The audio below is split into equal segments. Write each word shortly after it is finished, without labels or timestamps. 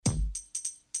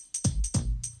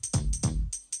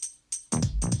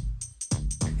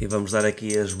E vamos dar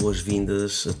aqui as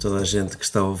boas-vindas a toda a gente que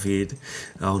está a ouvir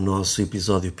ao nosso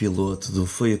episódio piloto do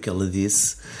Foi o que ela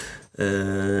disse.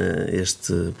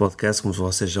 Este podcast, como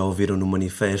vocês já ouviram no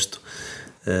manifesto,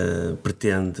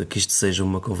 pretende que isto seja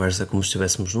uma conversa como se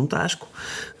estivéssemos num tasco.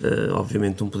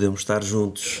 Obviamente não podemos estar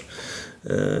juntos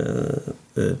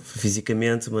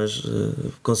fisicamente, mas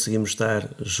conseguimos estar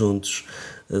juntos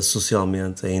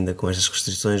socialmente, ainda com estas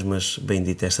restrições, mas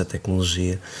bendita esta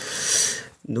tecnologia.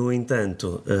 No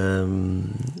entanto,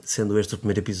 sendo este o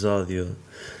primeiro episódio,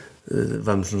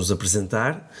 vamos nos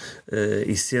apresentar,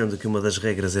 e sendo que uma das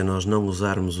regras é nós não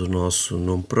usarmos o nosso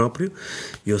nome próprio,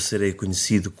 eu serei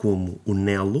conhecido como o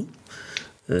Nelo,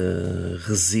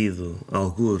 resido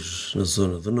algures na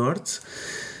zona do Norte,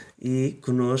 e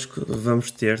connosco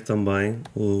vamos ter também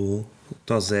o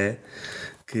Tosé,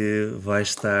 que vai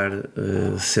estar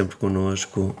sempre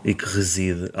connosco e que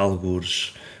reside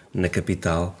algures na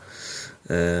capital.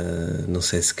 Não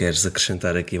sei se queres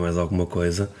acrescentar aqui mais alguma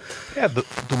coisa. É do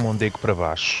Mondego para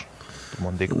baixo. Do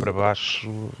Mondego para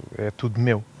baixo é tudo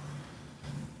meu.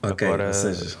 Ok, agora... ou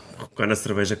seja, quando a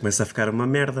cerveja começa a ficar uma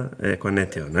merda, é quando é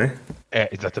teu, não é? É,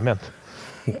 exatamente.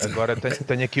 Agora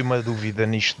tenho aqui uma dúvida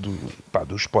nisto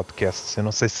dos podcasts. Eu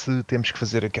não sei se temos que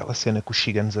fazer aquela cena que os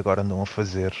ciganos agora andam a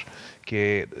fazer,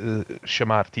 que é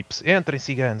chamar tipo, entrem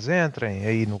ciganos, entrem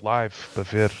aí no live para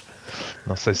ver.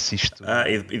 Não sei se isto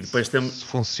e depois se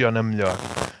funciona melhor.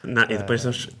 Não, e depois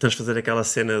temos de fazer aquela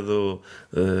cena do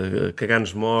cagar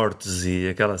nos mortos e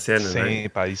aquela cena. Sim, não é?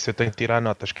 Pá, isso eu tenho que tirar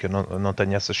notas, que eu não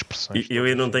tenho essas expressões.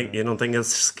 Eu não tenho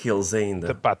esses skills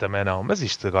ainda. Pá, também não, mas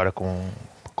isto agora com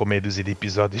meia dúzia de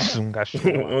episódios, um gajo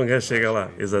chega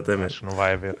lá, exatamente. Acho que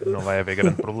não vai haver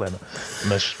grande problema.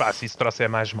 Mas pá, se isso trouxer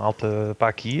mais malta para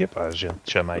aqui, pá, a gente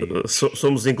chama aí.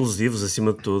 Somos inclusivos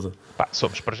acima de tudo. Pá,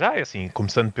 somos para já, é assim,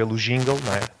 começando pelo jingle,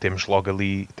 não é? Temos logo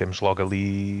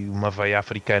ali uma veia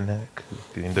africana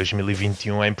que em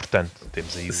 2021 é importante.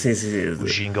 Temos aí o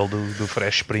jingle do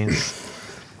Fresh Prince,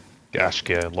 que acho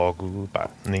que é logo, pá,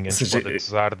 ninguém nos pode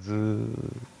acusar de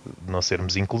não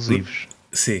sermos inclusivos.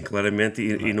 Sim, claramente,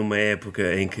 e numa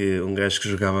época em que um gajo que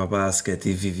jogava basquete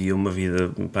e vivia uma vida,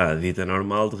 vida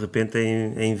normal, de repente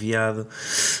é enviado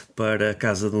para a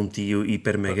casa de um tio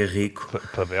hiper mega rico.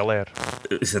 Para Bel Air.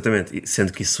 Exatamente,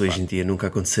 sendo que isso hoje em dia nunca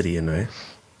aconteceria, não é?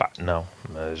 Não,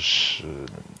 mas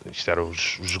isto eram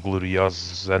os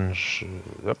gloriosos anos,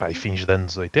 e fins de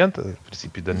anos 80,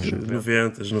 princípio de anos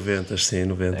 90. 90, sim,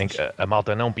 90. Em que a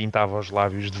malta não pintava os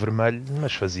lábios de vermelho,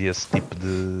 mas fazia esse tipo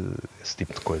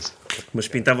de coisa. Mas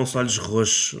pintavam-se olhos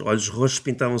roxos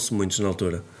pintavam-se muitos na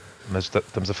altura. Mas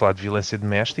estamos a falar de violência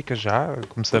doméstica já?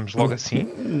 Começamos logo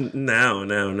assim? Não.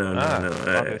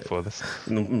 Foda-se.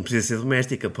 Não precisa ser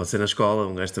doméstica, pode ser na escola,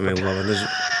 um gajo também levava nas...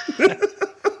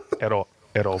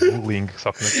 Era o bullying,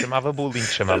 só que não se chamava bullying,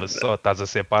 chamava-se só estás a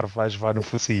ser parvo, vais levar no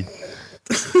focinho.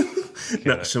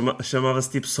 Não, chamava-se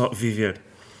tipo só viver.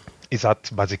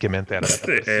 Exato, basicamente era.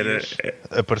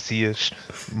 Aparecias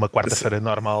uma quarta-feira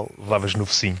normal, levavas no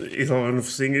focinho. E levava no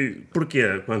focinho e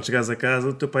porquê? Quando chegares a casa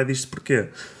o teu pai diz-te porquê.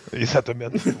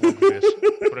 Exatamente, logo vês.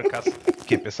 Por acaso,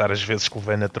 fiquei a pensar às vezes que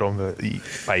levei na tromba e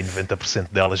 90%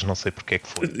 delas não sei porque é que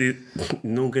foi.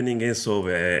 Nunca ninguém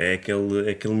soube, é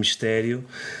aquele mistério,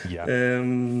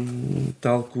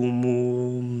 tal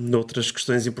como noutras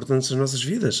questões importantes das nossas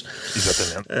vidas.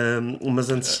 Exatamente. Mas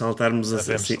antes de saltarmos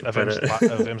assim... Havemos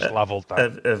de lá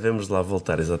voltar. Havemos de lá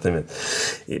voltar, exatamente.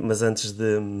 Mas antes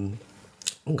de...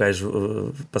 um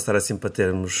gajo passar assim para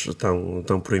termos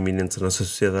tão proeminentes na nossa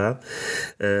sociedade,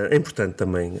 é importante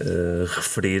também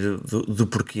referir do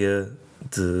porquê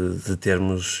de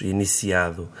termos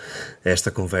iniciado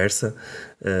esta conversa,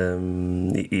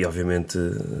 e obviamente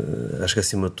acho que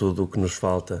acima de tudo o que nos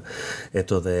falta é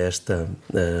toda esta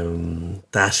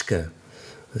tasca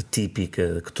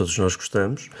típica que todos nós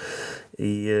gostamos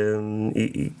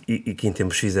e que em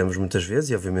tempos fizemos muitas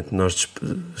vezes, e obviamente nós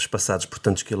espaçados por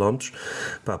tantos quilómetros,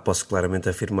 posso claramente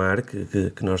afirmar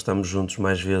que nós estamos juntos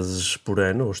mais vezes por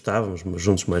ano, ou estávamos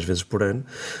juntos mais vezes por ano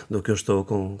do que eu estou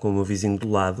com o meu vizinho do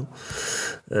lado,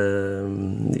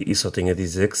 e só tenho a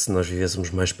dizer que se nós vivêssemos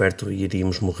mais perto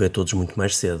iríamos morrer todos muito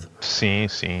mais cedo. Sim,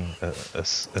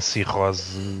 a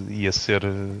cirrose ia ser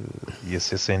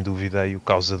sem dúvida aí o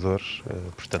causador,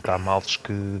 portanto há males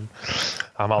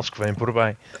que vêm por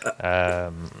bem.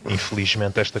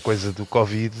 Infelizmente esta coisa do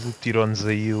Covid tirou-nos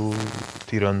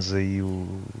aí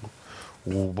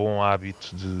o bom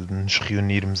hábito de nos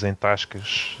reunirmos em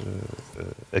tascas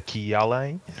aqui e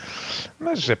além,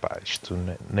 mas isto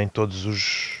nem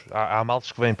todos há males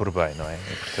que vêm por bem, não é?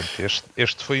 E, portanto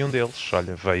este foi um deles.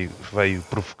 Olha, veio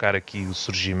provocar aqui o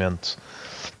surgimento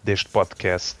deste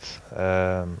podcast,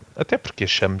 até porque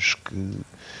achamos que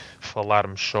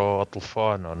falarmos só ao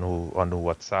telefone ou no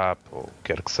WhatsApp, ou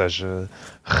quer que seja,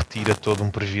 retira todo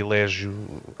um privilégio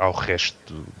ao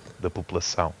resto da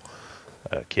população,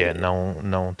 que é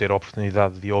não ter a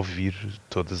oportunidade de ouvir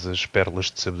todas as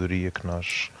pérolas de sabedoria que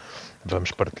nós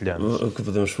vamos partilhando. O que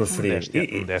podemos preferir.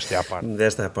 Desta é a parte.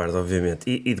 Desta é a parte, obviamente.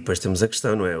 E depois temos a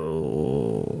questão, não é?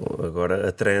 Agora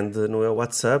a trend não é o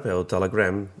WhatsApp, é o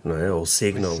Telegram, não é? Ou o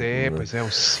Signal. Pois é, o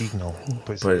Signal.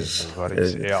 Pois. Agora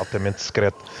é altamente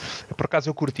secreto. Por acaso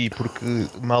eu curti, porque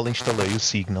mal instalei o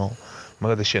Signal,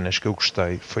 uma das cenas que eu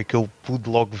gostei foi que eu pude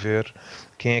logo ver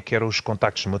quem é que eram os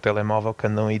contactos do meu telemóvel que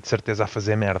andam aí de certeza a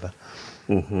fazer merda.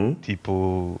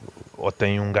 Tipo, ou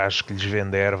tem um gajo que lhes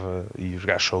vende erva e os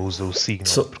gajos só usam o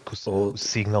Signal, porque o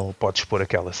Signal pode expor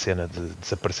aquela cena de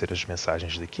desaparecer as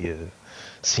mensagens daqui a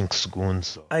 5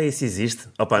 segundos. Isso existe?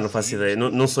 Não faço ideia.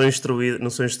 Não sou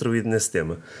instruído nesse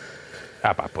tema.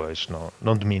 Pois,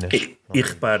 não dominas. E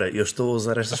repara, eu estou a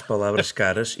usar estas palavras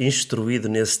caras, instruído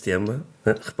nesse tema.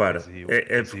 Repara,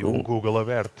 é o Google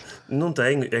aberto. Não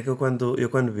tenho, é que eu quando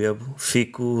bebo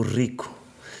fico rico.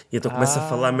 E então começo a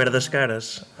falar merdas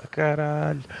caras.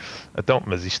 Caralho. Então,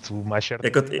 mas isto mais certo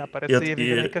ainda aparece aí a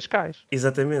viver em Cascais.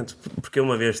 Exatamente, porque eu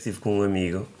uma vez estive com um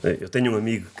amigo. Eu tenho um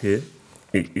amigo que...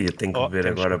 E eu tenho que beber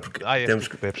agora, porque temos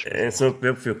que... Sou eu que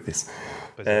bebo, foi eu que disse.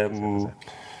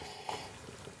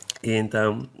 E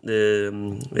então,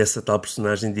 essa tal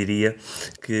personagem diria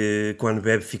que quando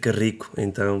bebe fica rico,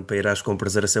 então para ir às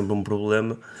compras era sempre um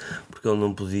problema, porque ele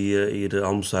não podia ir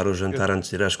almoçar ou jantar antes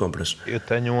de ir às compras. Eu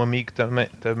tenho um amigo que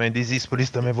também diz isso, por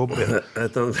isso também vou beber.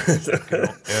 Então...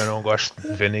 eu não gosto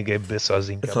de ver ninguém beber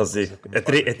sozinho. É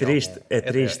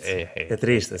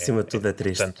triste, acima de tudo é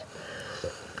triste.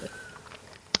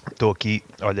 Estou aqui,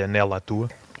 olha, nela à tua.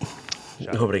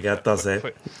 Obrigado, Tozé.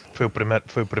 Foi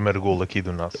o primeiro golo aqui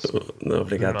do nosso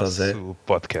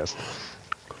podcast.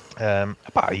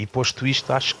 E posto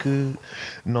isto, acho que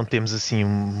não temos assim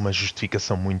uma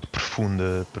justificação muito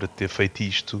profunda para ter feito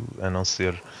isto, a não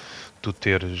ser tu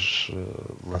teres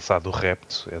lançado o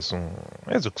repto. És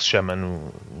o que se chama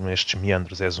nestes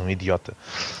meandros, és um idiota.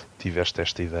 Tiveste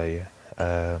esta ideia.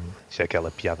 Isto é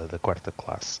aquela piada da quarta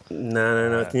classe.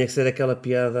 Não. Tinha que ser aquela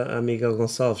piada a Miguel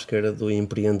Gonçalves, que era do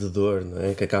empreendedor, não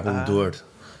é? Que acaba em dor.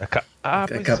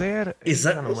 Pois era.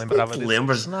 Exato. Não me lembrava desse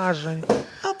personagem.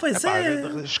 Pois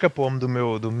é. Escapou-me do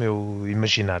meu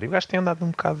imaginário. O gajo tem andado um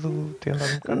bocado.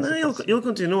 Não, ele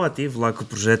continua ativo lá com o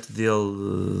projeto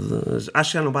dele.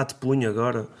 Acho que já não bate punho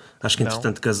agora. Acho que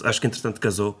entretanto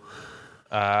casou.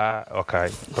 Ok.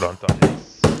 Pronto, olha.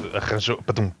 Arranjou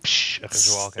alguém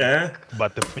que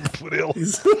bata punho por ele.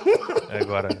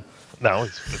 Agora, não,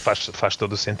 isso faz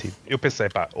todo o sentido. Eu pensei,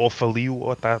 ou faliu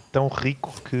ou está tão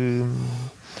rico que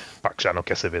já não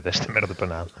quer saber desta merda para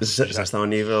nada. Já está ao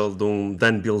nível de um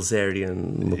Dan Bilzerian.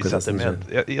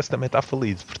 Exatamente. Assim. Esse também está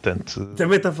falido, portanto...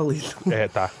 Também está falido.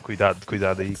 Tá.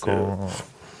 Cuidado aí com...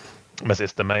 Mas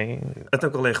esse também... Então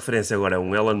qual é a referência agora? É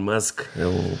um Elon Musk?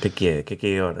 O que é? O que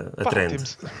é agora? A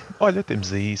trend?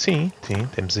 Temos aí... Sim.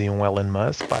 Temos aí um Elon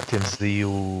Musk.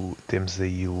 Temos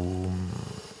aí o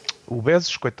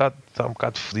Bezos, coitado, está um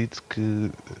bocado fedido,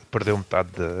 que perdeu metade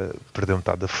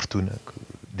da fortuna, que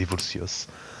divorciou-se.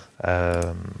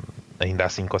 Ainda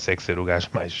assim consegue ser o gajo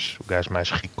mais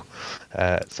rico.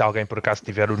 Se alguém por acaso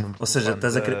tiver o número, ou seja,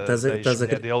 estás a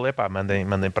dele,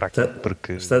 mandem para aqui,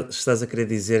 porque estás a querer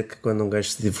dizer que quando um gajo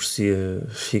se divorcia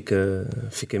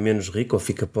fica menos rico ou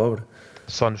fica pobre?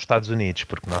 Só nos Estados Unidos,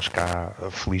 porque nós cá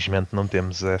felizmente não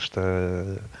temos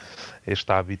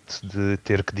este hábito de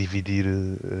ter que dividir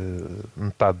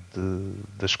metade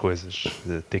das coisas,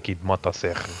 de ter que ir de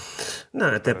motosserra. Não,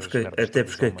 até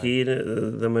porque aqui,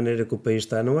 da maneira que o país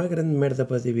está, não há grande merda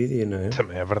para dividir, não é?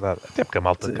 Também é verdade. Até porque a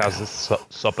malta casa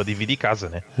só para dividir casa,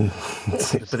 né?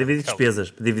 Para dividir despesas.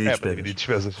 Para dividir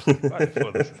despesas.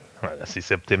 Foda-se. Assim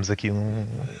sempre temos aqui um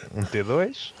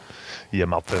T2 e a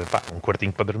malta, um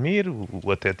quartinho para dormir,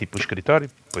 até tipo o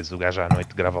escritório, depois o gajo à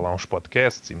noite grava lá uns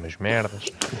podcasts e umas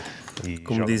merdas.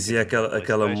 Como dizia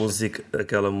aquela música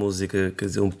que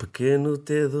dizia um pequeno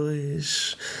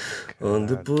T2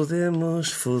 onde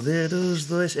podemos foder os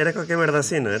dois. Era qualquer merda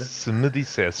assim, não era? Se me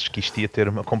dissesses que isto ia ter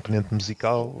uma componente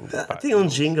musical, tinha um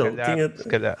jingle. Se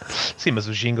calhar. Sim, mas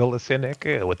o jingle, a cena é que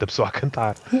é outra pessoa a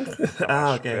cantar.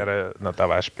 Ok. Não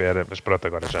estava à espera, mas pronto,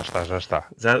 agora já está.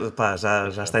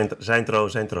 Já entrou.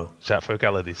 Já foi o que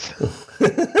ela disse.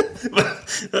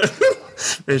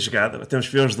 Bem jogado. Temos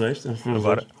que ver os dois.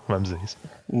 Agora, vamos a isso.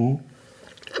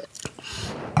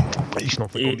 Isto não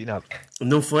foi combinado.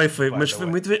 Não foi, mas foi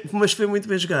muito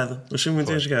bem jogado. Foi muito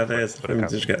bem jogado. Foi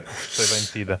muito bem jogado. Foi bem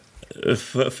metida.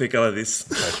 Foi o que ela disse.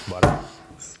 Bora.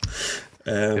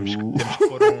 Temos que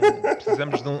pôr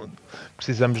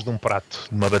precisamos de um prato,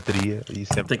 de uma bateria e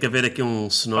sempre... Tem que haver aqui um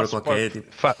sonoro qualquer.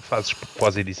 Fazes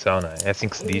pós-edição, não é? É assim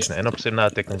que se diz, não é? Eu não percebo nada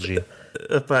de tecnologia.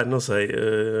 Não sei.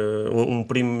 Um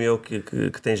primo meu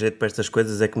que tem jeito para estas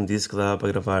coisas é que me disse que dava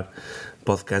para gravar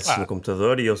podcasts no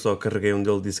computador e eu só carreguei um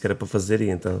dele e disse que era para fazer e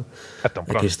então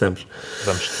aqui estamos.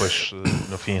 Vamos depois,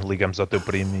 no fim, ligamos ao teu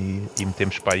primo e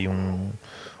metemos para aí um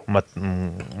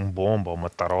bomba ou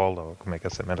uma tarola, ou como é que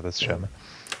essa merda se chama.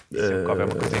 E sempre que houver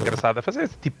uma coisa engraçada a fazer,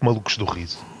 tipo Malucos do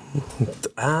Riso.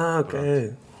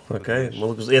 Ok. Ok,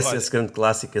 Malucos. Esse grande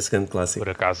clássico, Por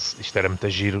acaso, isto era muito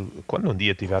giro. Quando um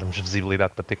dia tivermos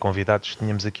visibilidade para ter convidados,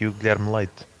 tínhamos aqui o Guilherme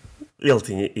Leite.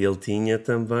 Ele tinha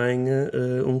também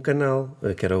um canal,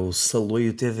 que era o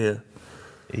Saloio TV.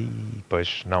 E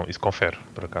pois, não, isso confere,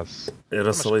 por acaso. Era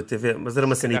o Saloio TV, mas era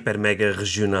uma cena hiper mega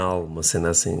regional, uma cena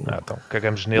assim. Então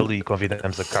cagamos nele e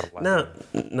convidamos a Carla.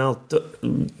 Não,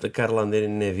 a Carla Anderer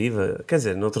nem é viva. Quer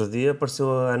dizer, no outro dia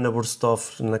apareceu a Ana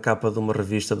Burstoff na capa de uma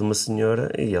revista de uma senhora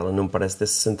e ela não parece ter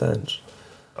 60 anos.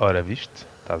 Ora, viste?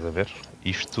 Estás a ver?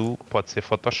 Isto pode ser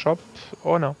Photoshop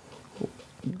ou não.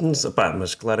 Não sei,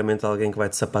 mas claramente alguém que vai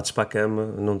de sapatos para a cama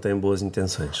não tem boas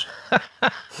intenções.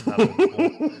 Nada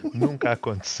bom. Nunca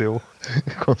aconteceu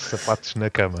com sapatos na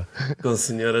cama. Com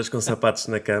senhoras com sapatos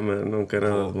na cama nunca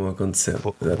nada bom aconteceu.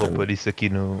 Vou pôr isso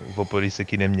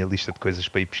aqui na minha lista de coisas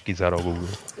para ir pesquisar ao Google.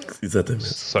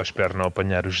 Exatamente. Só espero não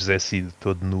apanhar o José Cid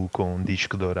todo nu com um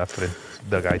disco de ouro à frente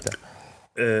da gaita.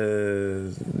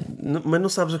 Mas não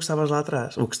sabes o que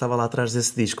estava lá atrás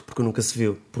desse disco, porque nunca se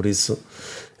viu, por isso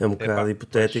é um bocado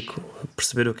hipotético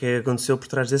perceber o que é que aconteceu por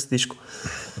trás desse disco.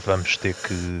 Vamos ter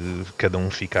que cada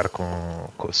um ficar com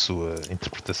a sua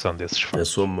interpretação desses factos. A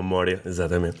sua memória,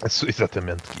 exatamente.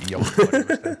 Exatamente, e é uma memória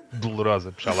bastante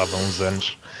dolorosa, porque já lá vão uns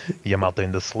anos e a malta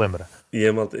ainda se lembra.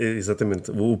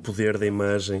 Exatamente, o poder da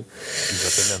imagem.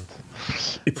 Exatamente.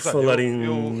 E por falar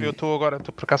eu estou agora,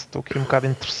 por acaso estou aqui um bocado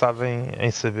interessado em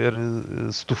saber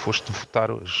se tu foste votar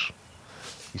hoje.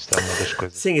 Isto é uma das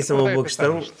coisas. Sim, isso é uma boa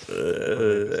questão.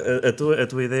 A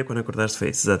tua ideia quando acordaste foi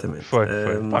isso, exatamente. Foi.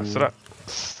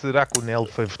 Será que o Nelo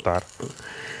foi votar?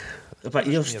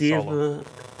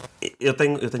 Eu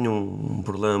tenho um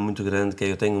problema muito grande, que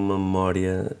é eu tenho uma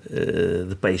memória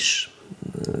de peixe.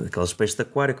 Aqueles peixes de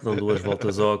aquário que dão 2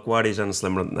 voltas ao aquário e já não se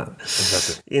lembram de nada.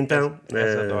 Exato. Então,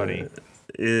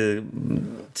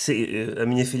 sim, a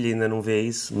minha filha ainda não vê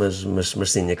isso, mas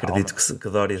sim, acredito que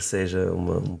Dória seja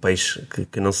um peixe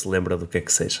que não se lembra do que é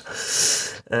que seja.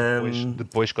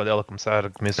 Depois, quando ela começar a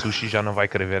comer sushi, já não vai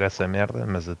querer ver essa merda,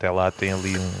 mas até lá tem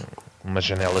ali uma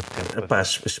janela de tempo.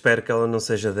 Espero que ela não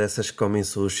seja dessas que comem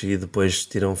sushi e depois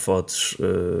tiram fotos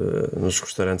nos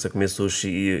restaurantes a comer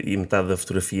sushi e metade da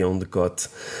fotografia é um decote.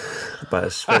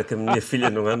 Espero que a minha filha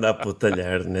não ande a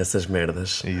putalhar nessas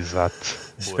merdas.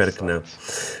 Exato. Espero que não.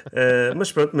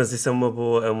 Mas pronto, mas isso é uma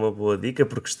boa dica,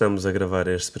 porque estamos a gravar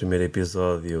este primeiro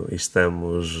episódio e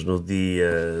estamos no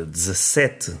dia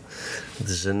 17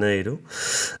 de janeiro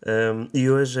e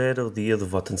hoje era o dia do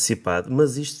voto antecipado,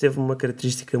 mas isto teve uma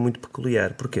característica muito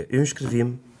peculiar, porque eu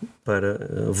inscrevi-me para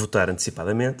votar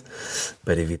antecipadamente,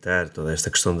 para evitar toda esta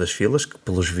questão das filas, que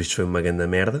pelos vistos foi uma grande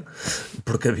merda,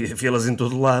 porque havia filas em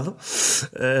todo lado,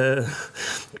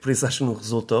 por isso acho que não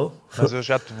resultou. Mas eu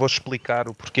já te vou explicar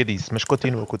o porquê disso, mas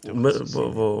continua com o teu.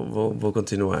 Vou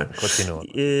continuar. Continua.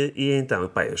 E então,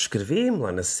 eu escrevi-me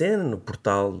lá na cena, no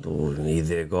portal do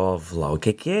IDGov, lá o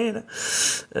que é que era,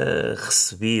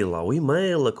 recebi lá o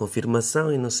e-mail, a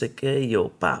confirmação e não sei o quê, e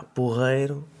eu,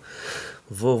 porreiro,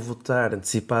 vou votar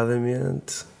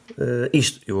antecipadamente.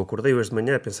 Eu acordei hoje de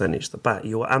manhã a pensar nisto.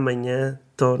 Eu amanhã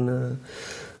estou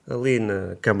ali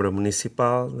na Câmara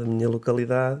Municipal da minha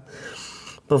localidade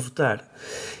para votar.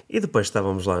 E depois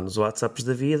estávamos lá nos WhatsApps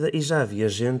da vida e já havia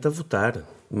gente a votar.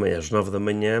 Às 9 da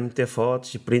manhã, meter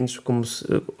fotos e prints,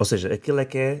 ou seja, aquilo é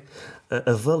que é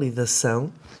a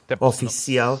validação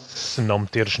oficial. Se não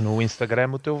meteres no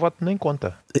Instagram, o teu voto nem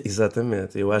conta.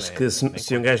 Exatamente. Eu acho que se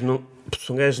um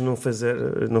gajo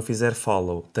não fizer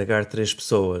follow, tagar 3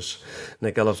 pessoas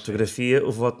naquela fotografia,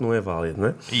 o voto não é válido, não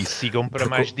é? E sigam para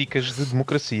mais dicas de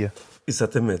democracia.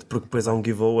 Exatamente, porque depois há um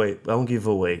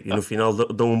giveaway e no final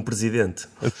dão um presidente.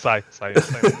 Sai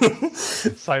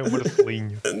um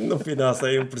Marcelinho. No final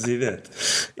sai um presidente.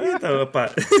 E então,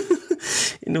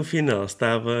 e no final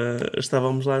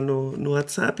estávamos lá no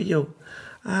WhatsApp e eu,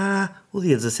 o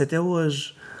dia 17 é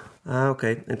hoje.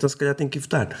 Ok, então se calhar tenho que ir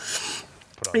votar.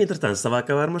 Pronto. Entretanto, estava a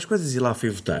acabar umas coisas e lá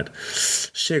fui votar.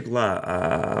 Chego lá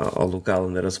ao local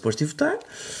onde era suposto ir votar.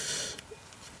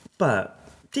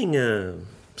 Tinha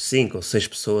 5 ou 6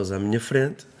 pessoas à minha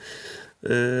frente.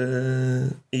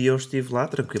 E eu estive lá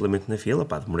tranquilamente na fila,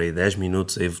 demorei 10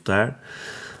 minutos a ir votar,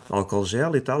 álcool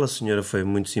gel e tal. A senhora foi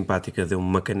muito simpática, deu-me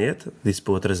uma caneta, disse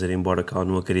para eu a trazer embora, que ela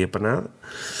não a queria para nada.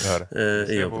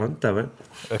 E eu, pronto, está bem.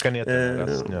 A caneta não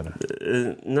era a senhora?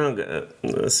 Não,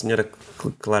 a senhora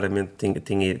claramente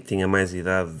tinha mais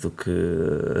idade do que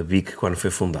a BIC quando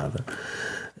foi fundada.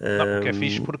 Não, o que é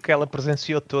fixe porque ela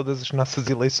presenciou todas as nossas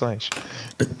eleições.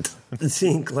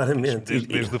 Sim, claramente.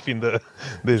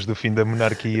 Desde o fim da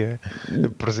monarquia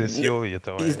presenciou e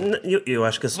então eu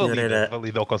acho que a senhora era...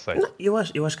 Valida o conceito. Eu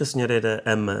acho que a senhora era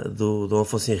ama do Dom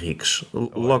Afonso Henriques,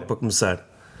 logo para começar.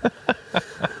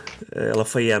 Ela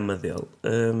foi ama dele.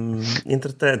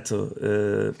 Entretanto,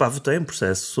 votei um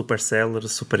processo super célere,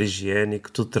 super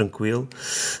higiênico, tudo tranquilo.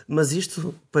 Mas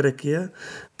isto para quê?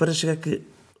 Para chegar que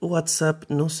o WhatsApp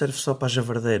não serve só para a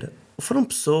javardeira. Foram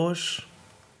pessoas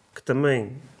que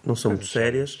também não são muito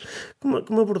sérias, que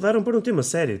me abordaram para um tema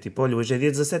sério. Tipo, olha, hoje é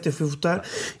dia 17, eu fui votar.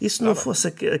 E se não fosse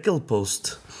aquele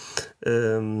post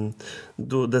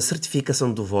da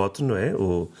certificação do voto, não é?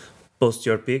 O post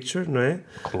your picture, não é?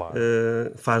 Claro.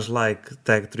 Faz like,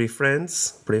 tag 3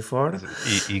 friends, por aí fora.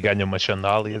 E ganha umas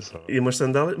sandálias. E umas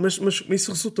sandálias, mas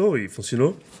isso resultou e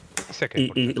funcionou. Isso é que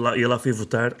é e lá fui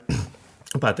votar.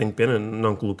 Tenho pena,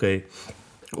 não coloquei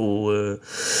o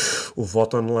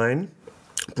voto online,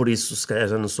 por isso se calhar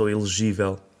já não sou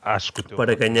elegível acho que o teu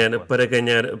para ganhar,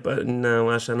 não,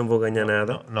 acho que não vou ganhar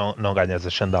nada. Não ganhas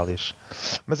as sandálias.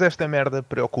 Mas esta merda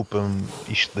preocupa-me,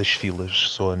 isto das filas,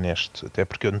 sou honesto, até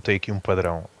porque eu notei aqui um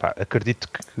padrão. Acredito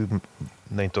que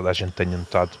nem toda a gente tenha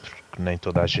notado, porque nem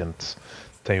toda a gente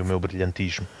tem o meu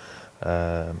brilhantismo,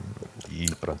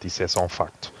 e pronto, isso é só um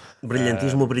facto.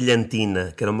 Brilhantismo ou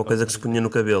brilhantina, que era uma coisa que se punha no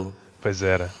cabelo. Pois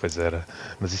era.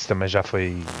 Mas isso também já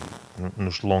foi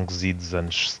nos longos idos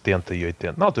anos 70 e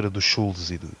 80, na altura dos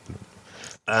Schulz e do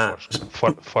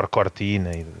For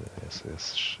Cortina e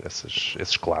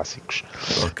esses clássicos.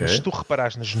 Okay. Mas se tu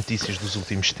reparares nas notícias dos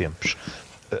últimos tempos,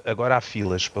 agora há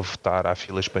filas para votar, há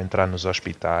filas para entrar nos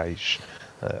hospitais,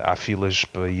 há filas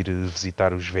para ir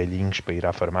visitar os velhinhos, para ir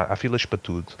à farmácia, há filas para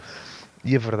tudo.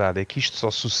 E a verdade é que isto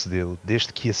só sucedeu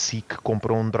desde que a SIC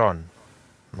comprou um drone.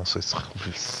 Não sei se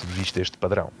viste este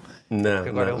padrão. Não,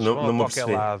 agora eles vão a qualquer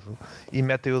lado e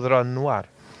metem o drone no ar.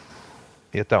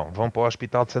 Então, vão para o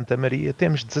Hospital de Santa Maria,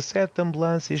 temos 17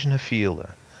 ambulâncias na fila.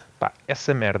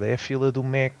 Essa merda é a fila do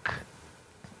MEC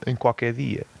em qualquer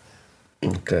dia.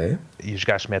 Ok. E os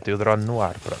gajos metem o drone no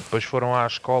ar. Pronto. Depois foram à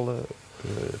escola,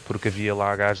 porque havia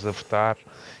lá gajos a votar,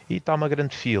 e está uma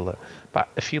grande fila.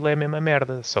 A fila é a mesma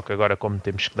merda, só que agora, como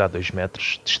temos que dar 2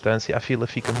 metros de distância, a fila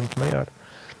fica muito maior.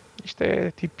 Isto é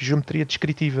tipo geometria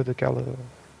descritiva daquela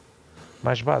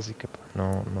mais básica.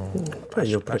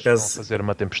 Eu por acaso vão fazer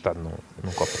uma tempestade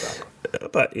num copo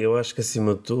d'água. Eu acho que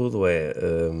acima de tudo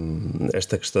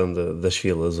esta questão das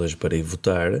filas hoje para ir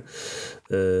votar,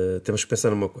 temos que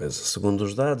pensar numa coisa. Segundo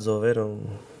os dados,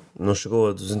 não chegou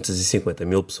a 250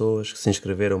 mil pessoas que se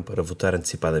inscreveram para votar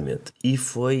antecipadamente. E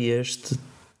foi este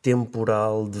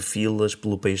temporal de filas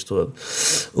pelo país todo.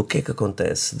 O que é que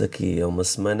acontece daqui a uma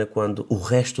semana quando o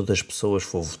resto das pessoas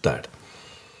for votar?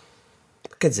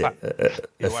 Quer dizer,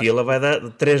 a fila vai dar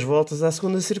 3 voltas à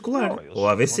segunda circular, ou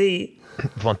à VCI.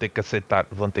 Vão ter que aceitar,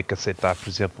 por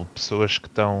exemplo, pessoas que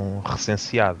estão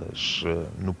recenseadas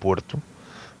no Porto,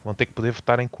 vão ter que poder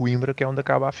votar em Coimbra, que é onde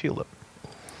acaba a fila.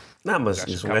 Não, mas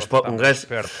um gajo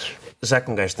já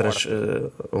que um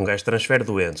gajo transfere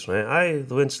doentes, não é?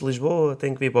 Doentes de Lisboa,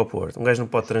 tem que vir para o Porto. Um gajo não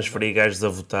pode transferir gajos a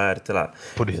votar, sei lá.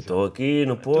 Eu estou aqui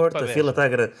no Porto, a fila está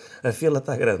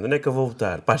grande. Onde é que eu vou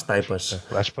votar? Para as taipas.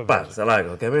 Sei lá,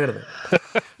 qualquer merda.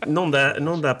 Não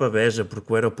dá para Beja,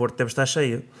 porque o aeroporto deve estar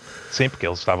cheio. Sim, porque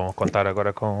eles estavam a contar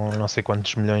agora com não sei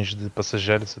quantos milhões de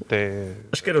passageiros até...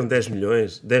 Acho que eram 10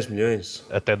 milhões.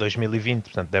 Até 2020,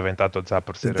 portanto devem estar todos a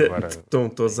aparecer agora. Estão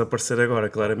todos a aparecer agora,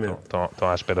 claramente. Estão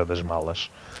à espera das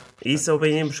malas. Isso ou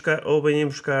bem em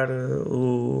buscar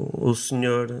o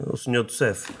senhor do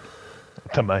CEF.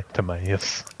 Também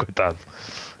esse, coitado.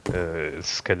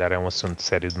 Se calhar é um assunto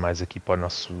sério demais aqui para o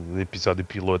nosso episódio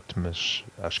piloto, mas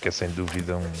acho que é sem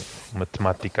dúvida uma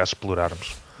temática a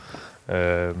explorarmos.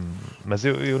 Mas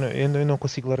eu não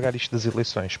consigo largar isto das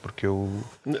eleições, porque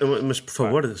Mas por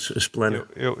favor, explana.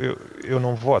 Eu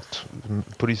não voto,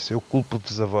 por isso eu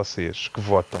culpo-vos a vocês que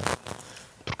votam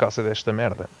por causa desta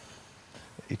merda.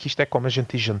 E que isto é como a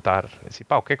gente ir jantar. Assim,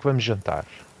 o que é que vamos jantar?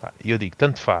 E eu digo,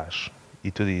 tanto faz.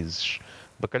 E tu dizes,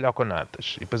 bacalhau com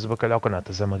natas. E depois o bacalhau com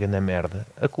natas é uma grande merda.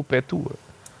 A culpa é tua.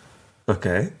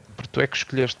 Ok. Porque tu é que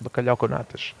escolheste bacalhau com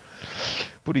natas.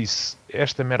 Por isso,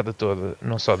 esta merda toda,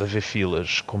 não só de haver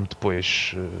filas, como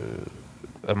depois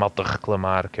a malta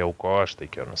reclamar que é o Costa e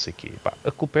que é o não sei o quê. Pá,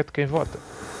 a culpa é de quem vota.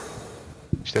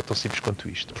 Isto é tão simples quanto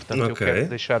isto. Portanto, eu quero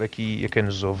deixar aqui a quem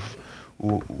nos ouve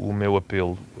o meu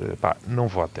apelo. Pá, não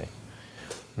votem.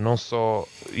 Não só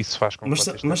isso faz com que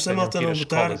vocês mas se a malta não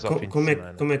votar,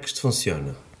 como é que isto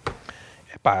funciona?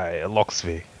 Pá, logo se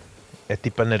vê. É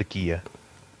tipo anarquia.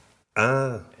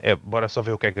 Bora só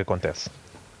ver o que é que acontece.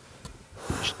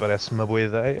 Isto parece uma boa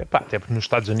ideia. Pá, até porque nos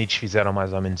Estados Unidos fizeram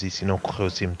mais ou menos isso e não correu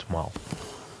assim muito mal.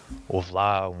 Houve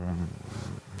lá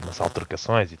umas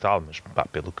altercações e tal, mas pá,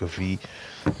 pelo que eu vi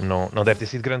não deve ter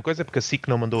sido grande coisa porque a SIC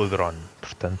não mandou o drone.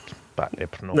 Portanto, pá, é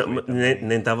por não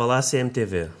nem estava lá a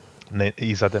CMTV.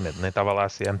 Exatamente, nem estava lá a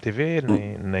CMTV,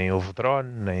 nem houve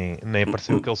drone, nem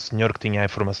apareceu aquele senhor que tinha a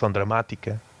informação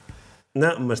dramática.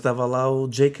 Não, mas estava lá o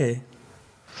JK.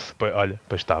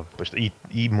 Pois estava.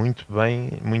 E muito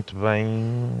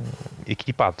bem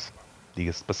equipado,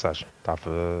 diga-se de passagem.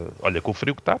 Estava, olha, com o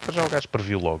frio que estava, já o gajo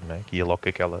previu logo, né? Que ia logo com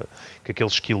aquele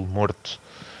esquilo morto.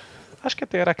 Acho que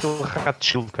até era aquele rato de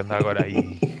esquilo que anda agora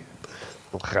aí.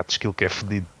 O rato de esquilo que é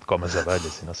fedido, come as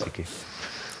abelhas e não sei o quê.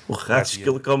 O rato de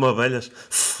esquilo come abelhas?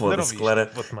 Foda-se,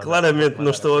 claramente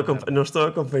não estou a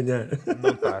acompanhar. Não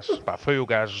estás. Pá, foi o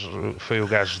gajo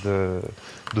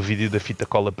do vídeo da fita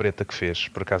cola preta que fez.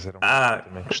 Por acaso era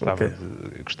também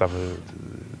gostava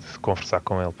de conversar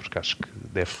com ele, porque acho que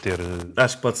deve ter...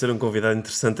 Acho que pode ser um convidado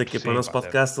interessante aqui para o nosso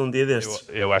podcast um dia destes.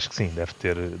 Eu acho que sim, deve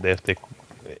ter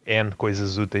N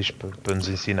coisas úteis para nos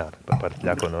ensinar, para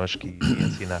partilhar connosco e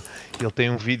ensinar. Ele tem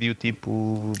um vídeo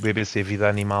tipo BBC Vida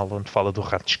Animal onde fala do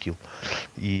rato de esquilo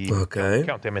que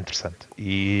é um tema interessante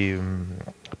e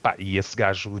esse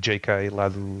gajo, o JK lá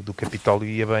do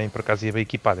Capitólio por acaso ia bem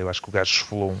equipado. Eu acho que o gajo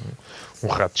esfolou um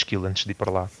rato de esquilo antes de ir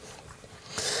para lá.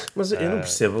 Mas eu não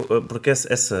percebo, porque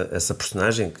essa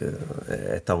personagem que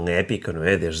é tão épica, não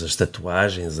é? Desde as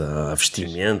tatuagens, à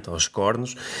vestimenta, aos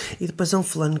cornos, e depois é um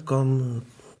fulano que come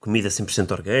comida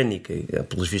 100% orgânica e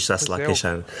pelos vistos está-se lá a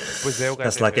queixar.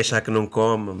 Está-se lá a queixar que não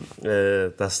come,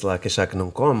 está-se lá a queixar que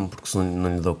não come porque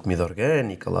não lhe dou comida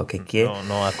orgânica, lá o que é.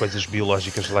 Não há coisas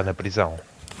biológicas lá na prisão.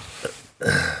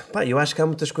 Pá, eu acho que há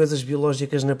muitas coisas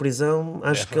biológicas na prisão.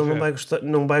 Acho que ele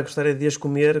não vai gostar de as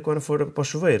comer quando for para o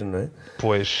chuveiro, não é?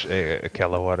 Pois, é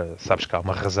aquela hora, sabes que há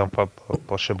uma razão para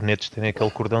os sabonetes terem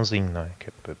aquele cordãozinho, não é? Que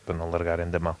é para não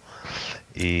largarem da mão.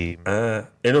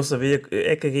 Eu não sabia,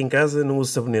 é que aqui em casa não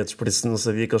uso sabonetes, por isso não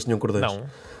sabia que eles tinham cordões. Não?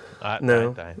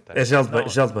 Não, tem. É gel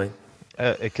de banho.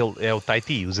 É o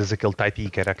Taiti, usas aquele Taiti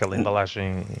que era aquela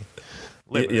embalagem...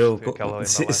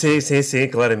 Sim,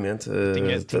 claramente.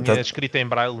 Tinha escrito em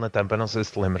braille na tampa, não sei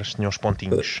se te lembras, tinha uns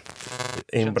pontinhos.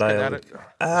 Em braille.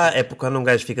 É porque quando um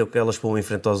gajo fica com aquela espuma em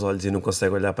frente aos olhos e não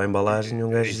consegue olhar para a embalagem, e um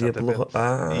gajo ia pelo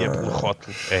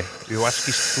rótulo. Eu acho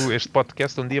que este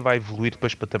podcast um dia vai evoluir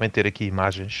depois para também ter aqui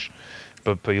imagens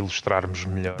para ilustrarmos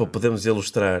melhor. Para podermos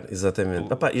ilustrar, exatamente.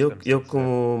 Eu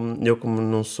como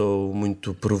não sou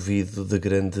muito provido de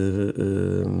grande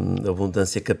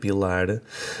abundância capilar,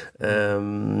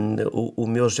 o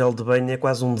meu gel de banho é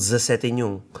quase um 17 em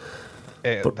 1.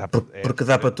 Porque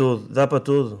dá para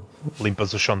tudo.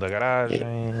 Limpas o chão da garagem,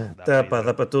 dá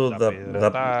para tudo,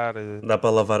 dá para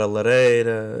lavar a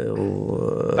lareira,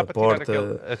 dá a para porta.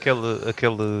 Tirar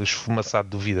aquele esfumaçado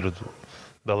do vidro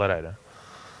da lareira.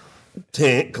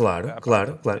 Sim, claro.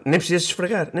 Nem precisas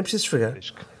esfregar.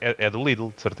 É do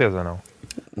Lidl, de certeza, não?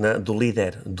 Não, do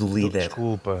líder.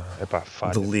 Desculpa,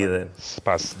 falha. Do líder. Se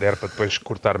der para depois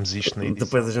cortarmos isto na edição.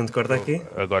 Depois a gente corta aqui.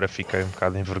 Agora fiquei um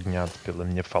bocado envergonhado pela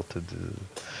minha falta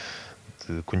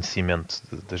de conhecimento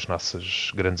das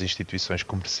nossas grandes instituições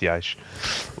comerciais.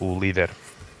 O líder.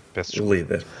 Peço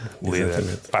desculpa. O líder.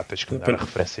 Tens que me dar a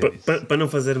referência disso. Para não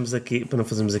fazermos aqui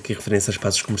referência a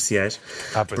espaços comerciais,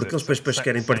 porque eles depois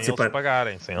querem participar.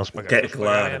 Sem eles pagarem.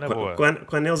 Claro, é na boa.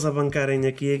 Quando eles abancarem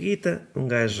aqui a guita, um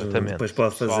gajo depois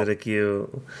pode fazer aqui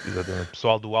o... Exatamente.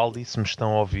 Pessoal do Aldi, se me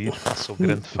estão a ouvir, sou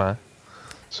grande fã.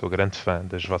 Sou grande fã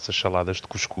das vossas saladas de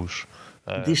cuscuz.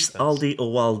 Diz-se Aldi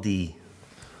ou Aldi?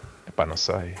 Não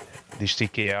sei. Diz-se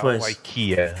IKEA ou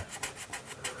IKEA.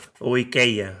 Ou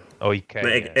IKEA.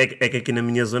 É que aqui na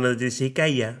minha zona diz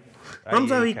IKEA.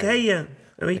 Vamos ao IKEA.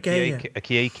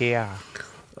 Aqui é IKEA.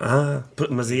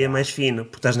 Mas aí é mais fino,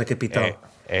 porque estás na capital.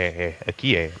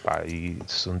 Aqui é. E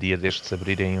se um dia destes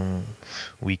abrirem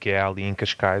o IKEA ali em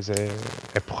Cascais,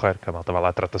 é porreiro, que a malta vai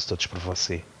lá, trata-se todos por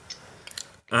você.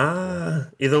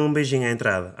 E dão um beijinho à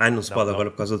entrada. Não se pode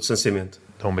agora por causa do distanciamento.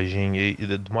 Dão um beijinho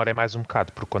e demora mais um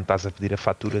bocado, porque quando estás a pedir a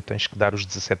fatura tens que dar os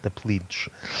 17 apelidos.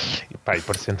 E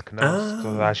parecendo que não, se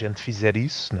toda a gente fizer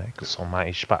isso, né, que são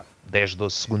mais 10,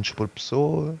 12 segundos por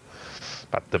pessoa.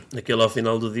 Aquilo ao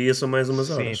final do dia são mais umas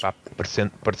horas. Sim,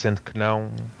 parecendo que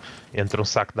não, entra um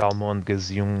saco de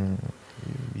almôndegas e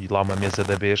lá uma mesa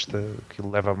da besta, que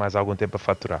leva mais algum tempo a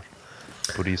faturar.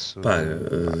 Por isso...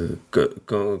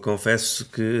 confesso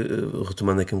que,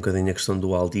 retomando aqui um bocadinho a questão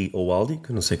do Aldi ou Aldi, que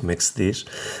eu não sei como é que se diz,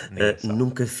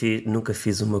 nunca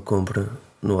fiz uma compra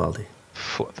no Aldi.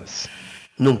 Foda-se.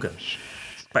 Nunca.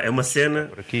 É uma cena...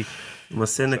 Por aqui. Uma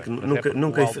cena que nunca...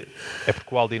 É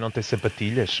porque o Aldi não tem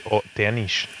sapatilhas ou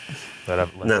ténis? Agora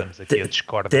lançamos aqui a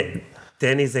discórdia.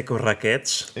 Ténis é com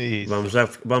raquetes.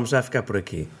 Vamos já ficar por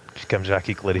aqui. Ficamos já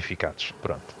aqui clarificados.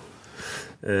 Pronto.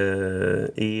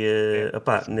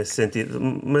 Nesse sentido,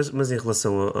 mas em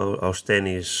relação aos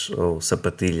ténis ou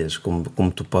sapatilhas,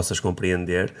 como tu possas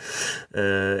compreender,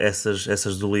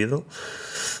 essas do Lidl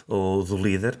ou do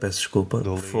Líder, peço desculpa,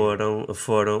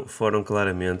 foram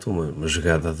claramente uma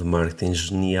jogada de marketing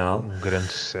genial, um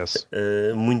grande sucesso,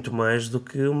 muito mais do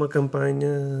que uma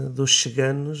campanha dos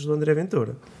cheganos do André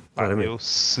Ventura. Eu,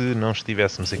 se não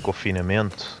estivéssemos em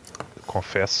confinamento,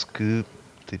 confesso que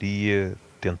teria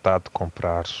tentado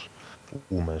comprar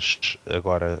umas.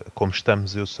 Agora, como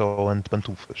estamos, eu só ando de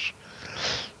pantufas.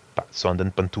 Só andando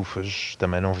de pantufas,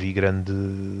 também não vi grande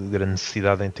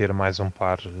necessidade em ter mais um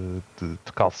par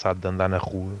de calçado de andar na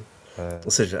rua.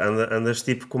 Ou seja, andas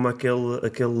tipo como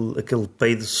aquele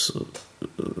peido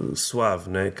suave,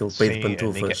 né? Aquele peido de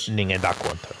pantufas. Ninguém dá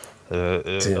conta.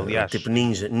 Sim, aliás, tipo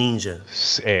ninja.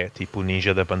 É, tipo o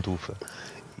ninja da pantufa.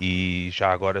 E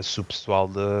já agora, se o pessoal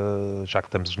já que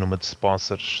estamos numa de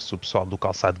sponsors, se o pessoal do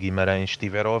Calçado Guimarães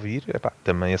estiver a ouvir,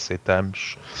 também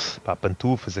aceitamos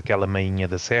pantufas, aquela meinha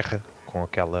da serra, com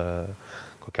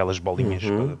aquelas bolinhas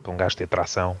para um gajo ter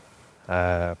tração,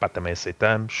 também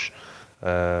aceitamos,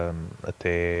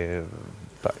 até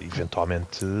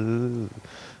eventualmente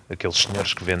aqueles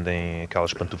senhores que vendem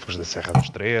aquelas pantufas da Serra da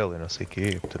Estrela e não sei o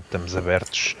quê, portanto estamos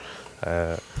abertos.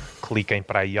 Cliquem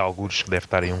para aí algures que deve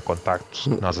estar aí um contacto,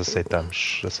 nós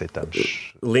aceitamos.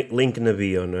 Link na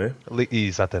bio, não é?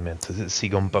 Exatamente,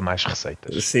 sigam-me para mais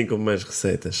receitas. Sigam mais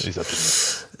receitas.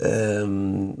 Exatamente.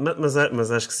 Mas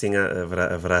acho que sim,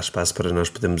 haverá espaço para nós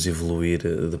podermos evoluir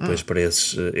depois para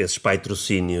esses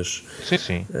patrocínios.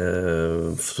 Sim.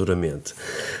 Futuramente.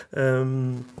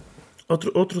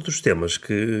 Outro dos temas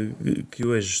que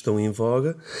hoje estão em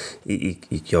voga e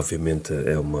que obviamente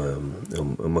é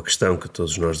uma questão que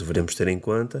todos nós deveremos ter em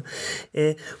conta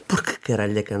é porque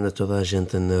caralho é que anda toda a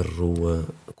gente na rua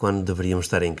quando deveríamos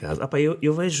estar em casa?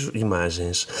 Eu vejo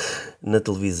imagens na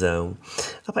televisão,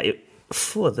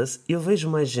 foda-se, eu vejo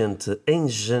mais gente em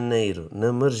janeiro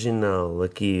na Marginal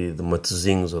aqui de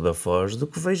Matosinhos ou da Foz do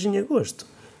que vejo em agosto.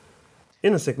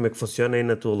 Eu não sei como é que funciona aí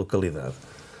na tua localidade.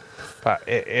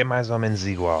 É mais ou menos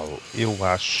igual. Eu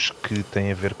acho que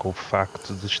tem a ver com o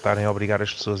facto de estarem a obrigar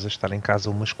as pessoas a estar em casa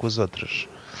umas com as outras.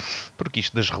 Porque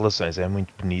isto das relações é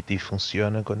muito bonito e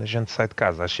funciona quando a gente sai de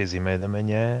casa às 6:30 da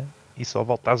manhã e só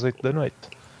volta às 8 da noite.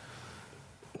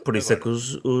 Por isso agora,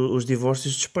 é que os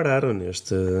divórcios dispararam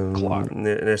neste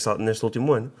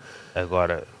último ano.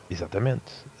 Agora, exatamente.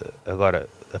 Agora,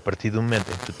 a partir do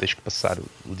momento em que tu tens que passar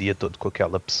o dia todo com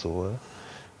aquela pessoa,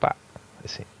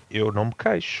 assim... Eu não me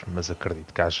queixo, mas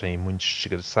acredito que haja muitos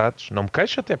desgraçados. Não me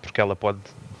queixo até porque ela pode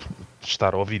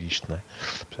estar a ouvir isto, não é?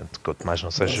 Portanto, quanto mais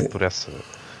não seja por essa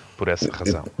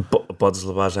razão. Podes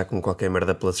levar já com qualquer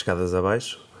merda pelas escadas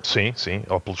abaixo? Sim,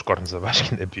 ou pelos cornos abaixo,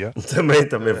 que ainda é pior. Também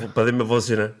pode-me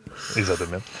funcionar.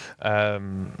 Exatamente.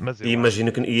 Mas e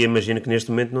imagino que neste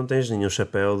momento não tens nenhum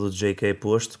chapéu do JK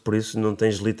posto, por isso não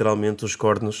tens literalmente os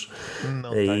cornos.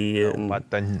 Não aí.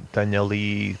 Tenho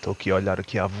ali, estou aqui a olhar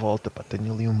aqui à volta,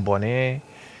 tenho ali um boné,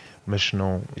 mas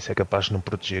não, isso é capaz de não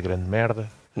proteger grande merda.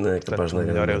 Não é capaz. Portanto,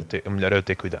 melhor é eu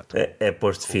ter cuidado. É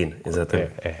posto fino,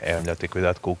 exatamente. É melhor ter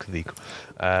cuidado com o que digo.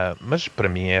 Mas para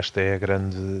mim esta é a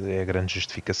grande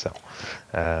justificação.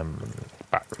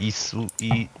 Isso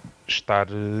e estar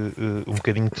um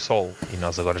bocadinho de sol. E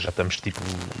nós agora já estamos tipo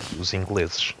os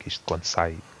ingleses, que isto quando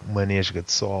sai uma nesga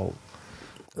de sol...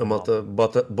 A malta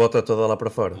bota toda lá para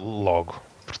fora. Logo.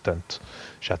 Portanto,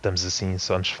 já estamos assim,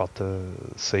 só nos falta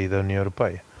sair da União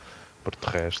Europeia. Por de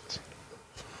resto...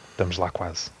 Estamos lá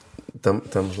quase.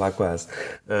 Estamos lá quase.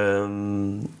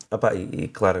 E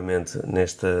claramente,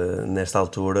 nesta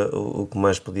altura, o que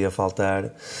mais podia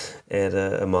faltar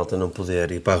era a malta não poder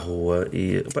ir para a rua.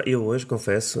 E eu hoje,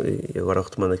 confesso, e agora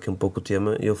retomando aqui um pouco o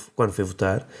tema, eu quando fui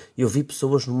votar, eu vi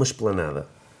pessoas numa esplanada.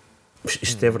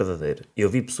 Isto é verdadeiro. Eu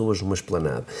vi pessoas numa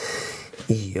esplanada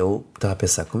e eu estava a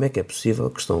pensar como é que é possível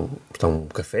que está um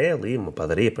café ali, uma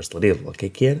padaria, pastelaria, o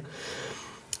que era,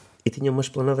 e tinha uma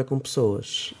esplanada com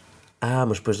pessoas.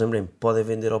 Mas depois lembrei-me, podem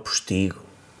vender ao postigo.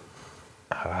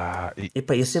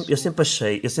 Epá, eu sempre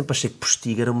achei que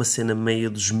postigo era uma cena meio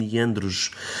dos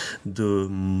meandros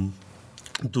do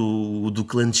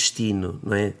clandestino,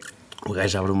 não é? O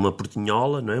gajo abre uma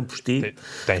portinhola, não é? Um postigo.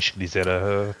 Tens que dizer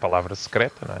a palavra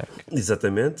secreta, não é?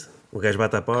 Exatamente. O gajo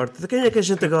bate à porta. De quem é que a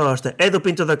gente gosta? É do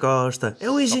Pinto da Costa. É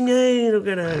um engenheiro,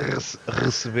 caralho.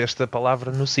 Recebeste a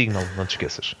palavra no Signal, não te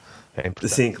esqueças. É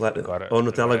importante. Sim, claro. Agora, ou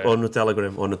no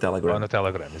Telegram. Ou no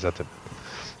Telegram, exatamente.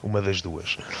 Uma das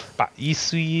duas.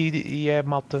 Isso e é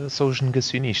malta, são os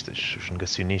negacionistas. Os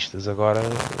negacionistas agora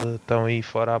estão aí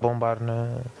fora a bombar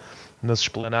nas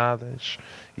esplanadas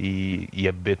e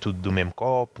a beber tudo do mesmo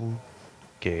copo.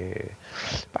 Que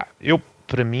é...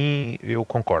 Para mim, eu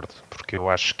concordo, porque eu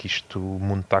acho que o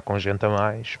mundo está com gente a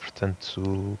mais,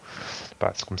 portanto,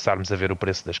 se começarmos a ver o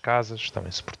preço das casas, estão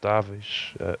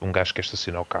insuportáveis, um gajo que quer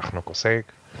estacionar o carro não consegue,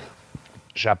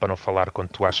 já para não falar quando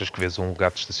tu achas que vês um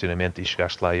lugar de estacionamento e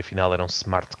chegaste lá e afinal era um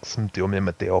smart que se meteu mesmo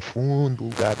até ao fundo do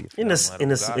lugar. Ainda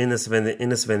se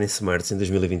vendem smarts em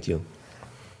 2021?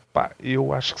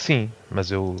 Eu acho que sim,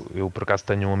 mas eu por acaso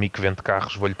tenho um amigo que vende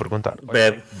carros, vou-lhe perguntar.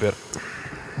 Bebe.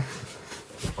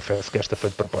 Confesso que esta foi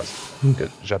de propósito.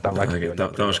 Já estava aqui.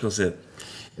 Estavas com sede.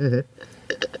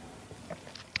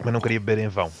 Mas não queria beber em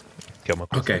vão, que é uma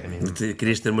coisa. Ok,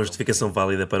 querias ter uma justificação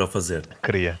válida para o fazer.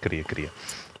 Queria.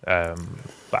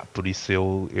 Por isso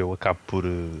eu acabo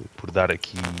por dar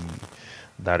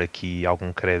aqui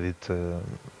algum crédito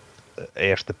a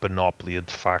esta panóplia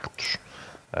de factos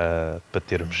para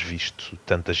termos visto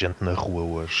tanta gente na rua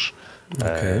hoje.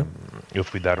 Eu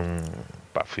fui dar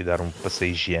um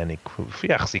passeio higiênico,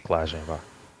 fui à reciclagem,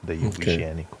 daí o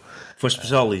higiênico. Foste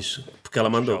puxar o lixo, porque ela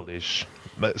mandou.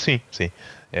 Sim,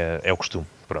 é o costume,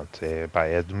 pronto,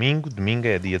 é domingo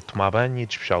é dia de tomar banho e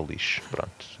despejar o lixo,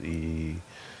 pronto, e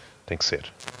tem que ser,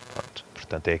 pronto,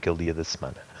 portanto é aquele dia da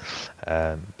semana,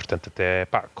 portanto até,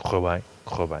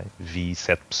 correu bem, vi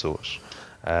 7 pessoas,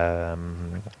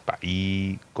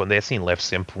 e quando é assim, levo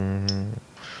sempre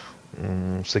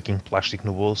um saquinho de plástico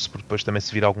no bolso, porque depois também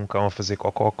se vir algum cão a fazer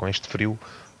cocó com este frio,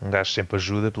 um gajo sempre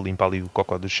ajuda para limpar ali o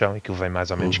cocó do chão e aquilo vem mais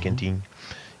ou menos quentinho.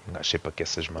 Um gajo sempre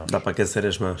aquece as mãos. Dá para aquecer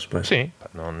as mãos, pois. Sim,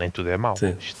 nem tudo é mau.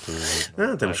 Isto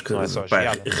temos que...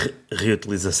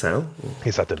 reutilização.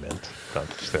 Exatamente.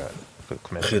 Pronto,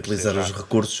 reutilizar os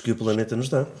recursos que o planeta nos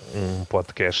dá. Um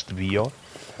podcast bio.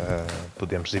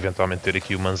 Podemos eventualmente ter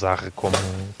aqui o Manzarra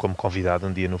como convidado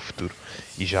um dia no futuro.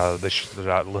 E já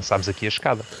lançámos aqui a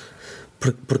escada.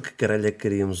 Por que caralho é que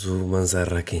queríamos o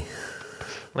Manzarra aqui?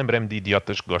 Lembrei-me de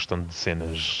idiotas que gostam de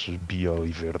cenas bio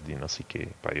e verde e não sei o quê.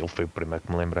 Ele foi o primeiro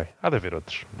que me lembrei. Há de haver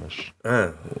outros, mas...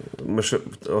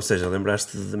 ou seja,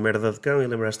 lembraste de merda de cão e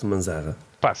lembraste de Manzarra?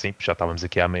 Sim, já estávamos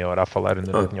aqui há meia hora a falar,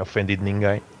 ainda não tinha ofendido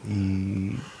ninguém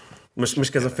e... Mas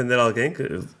queres ofender alguém?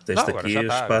 Que tens aqui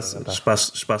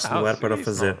espaço no ar para o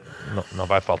fazer. Não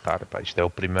vai faltar. Isto é o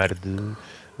primeiro de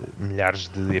milhares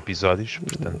de episódios,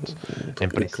 portanto, em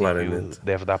princípio, claramente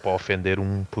deve dar para ofender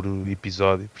um por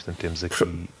episódio. Portanto, temos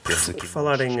aqui. Por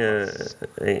falar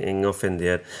em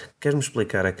ofender, queres-me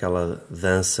explicar aquela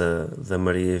dança da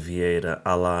Maria Vieira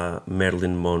à la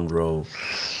Marilyn Monroe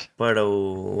para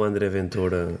o André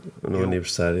Ventura no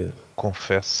aniversário?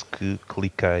 Confesso que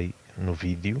cliquei no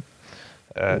vídeo.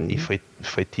 E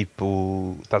foi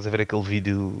tipo, estás a ver aquele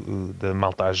vídeo da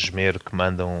malta a gemer que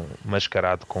mandam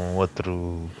mascarado com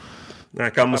outro...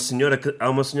 que há uma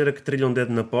senhora que trilha um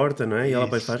dedo na porta, não é? E ela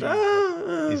depois faz...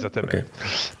 Exatamente. Okay.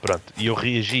 Pronto, e eu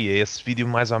reagi a esse vídeo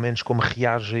mais ou menos como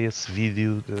reage a esse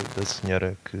vídeo da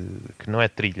senhora que não é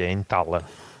trilha, é entala.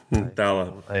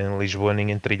 Entala. Em Lisboa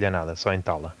ninguém trilha nada, só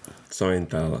entala. Só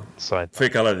entala. Foi o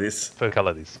que ela disse.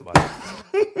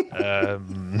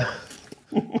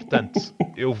 Portanto,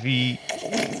 eu vi...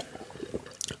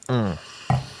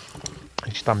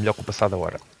 Isto está melhor que o passado da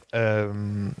hora.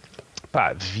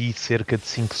 Vi cerca de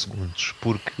 5 segundos,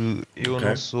 porque eu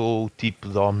não sou o tipo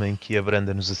de homem que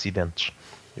abranda nos acidentes.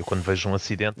 Eu quando vejo um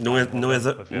acidente...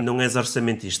 Não és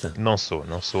orçamentista? Não sou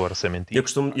orçamentista.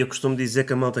 Eu costumo dizer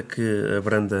que a malta que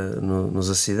abranda nos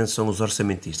acidentes são os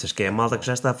orçamentistas, que é a malta que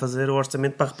já está a fazer o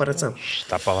orçamento para a reparação.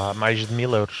 Está para lá mais de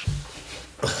 1.000 euros.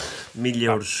 1.000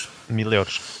 euros. 1.000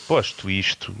 euros. Posto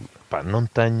isto, não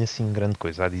tenho assim grande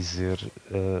coisa a dizer,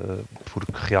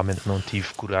 porque realmente não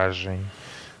tive coragem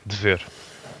de ver.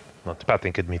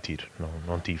 Tenho que admitir,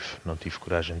 não tive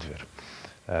coragem de ver.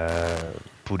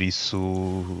 Por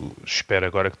isso, espero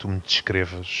agora que tu me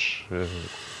descrevas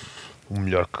o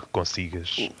melhor que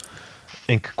consigas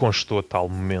em que constou tal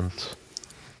momento?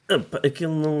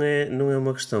 Aquilo não é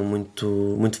uma questão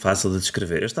muito fácil de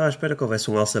descrever. Eu estava à espera que houvesse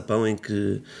um alçapão em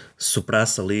que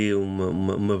soprasse ali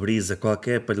uma brisa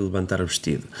qualquer para lhe levantar o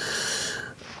vestido.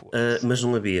 Mas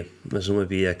não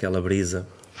havia aquela brisa.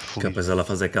 Capaz ela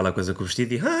fazer aquela coisa com o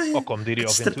vestido e... Ou como diria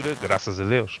o Ventura, graças a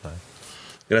Deus, não é?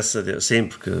 Graças a Deus, sim,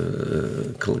 porque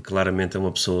claramente é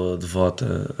uma pessoa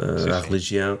devota à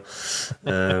religião.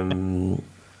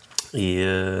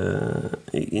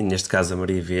 E neste caso a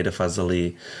Maria Vieira faz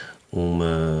ali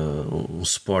um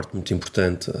suporte muito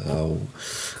importante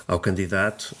ao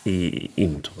candidato e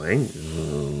muito bem,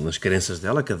 nas crenças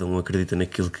dela, cada um acredita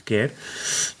naquilo que quer,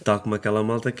 tal como aquela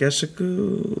malta que acha que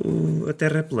a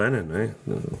Terra é plana, não é?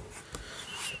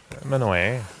 Mas não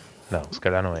é? Não, se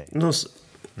calhar não é.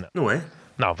 Não é?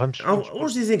 Não, vamos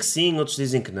uns dizem que sim, outros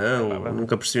dizem que não.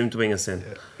 Nunca percebi muito bem a cena.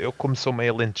 Eu, como sou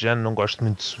meio alentejano, não gosto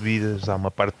muito de subidas. Há uma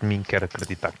parte de mim que quer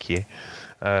acreditar que é.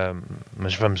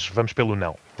 Mas vamos pelo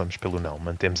não. Vamos pelo não.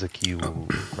 Mantemos aqui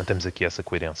essa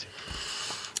coerência.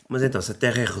 Mas então, se a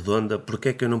Terra é redonda, porquê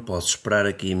é que eu não posso esperar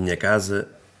aqui em minha casa,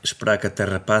 esperar que a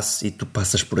Terra passe e tu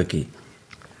passas por aqui?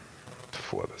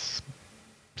 Foda-se.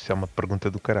 Isso é uma pergunta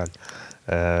do caralho.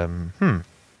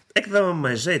 É que dava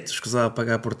mais jeito, escusava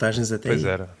pagar portagens até Pois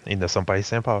aí. era. Ainda são para aí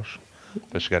 100 paus.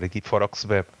 Para chegar aqui fora o que se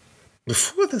bebe.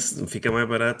 Foda-se, fica mais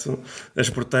barato as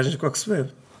portagens que o que se bebe.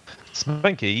 Se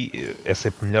bem que aí é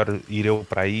sempre melhor ir eu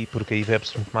para aí, porque aí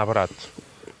bebe-se muito mais barato.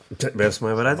 Bebe-se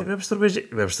mais barato e bebes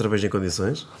cerveja em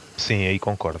condições. Sim, aí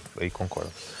concordo.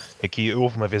 Aqui,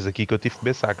 houve uma vez aqui que eu tive que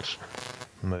beber Sagres.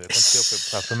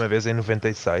 Foi uma vez em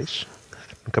 96.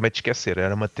 Nunca me hei de esquecer,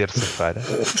 era uma terça-feira.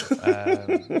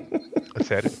 A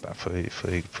sério, pá,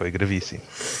 foi gravíssimo.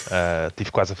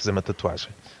 Tive quase a fazer uma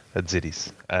tatuagem a dizer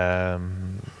isso.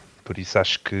 Por isso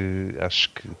acho que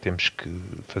temos que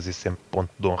fazer sempre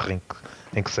ponto de honra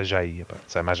em que seja aí. Pá.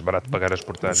 Se é mais barato pagar as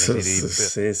portagens e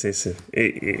ir aí. Sim.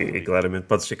 E claramente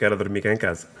podes ficar a dormir cá em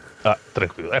casa.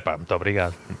 Tranquilo. Muito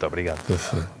obrigado.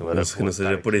 Agora, que não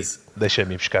seja por isso.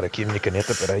 Deixa-me ir buscar aqui a minha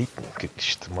caneta, peraí, que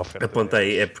isto é uma oferta. Aponta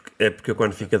aí, é porque eu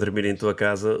quando fico a dormir em tua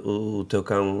casa, o teu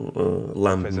cão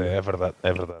lambe. Pois é verdade.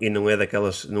 E não é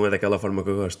daquela forma que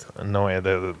eu gosto. Não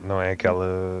é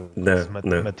aquela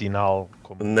matinal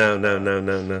como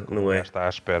não é. Está à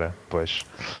espera, pois.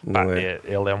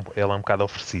 Ele é um bocado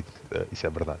oferecido, isso é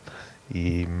verdade.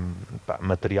 E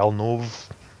material novo,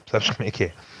 sabes como é que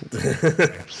é?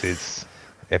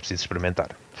 É preciso experimentar.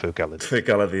 Foi o que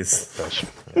ela disse. Pois.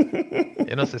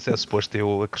 Eu não sei se é suposto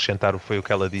eu acrescentar o foi o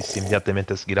que ela disse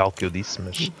imediatamente a seguir algo que eu disse,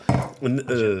 mas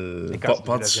em caso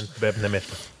de a gente bebe na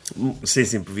mesma.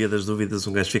 Sim, por via das dúvidas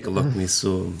um gajo fica logo com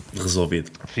isso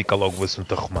resolvido. Fica logo o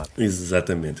assunto arrumado.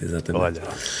 Exatamente. Olha,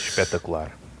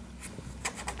 espetacular.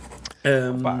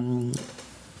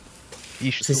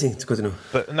 Isto, sim, continua.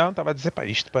 Não, estava a dizer,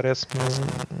 isto parece-me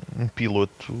um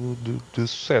piloto de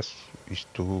sucesso.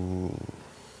 Isto,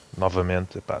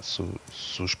 novamente,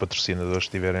 se os patrocinadores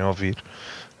estiverem a ouvir,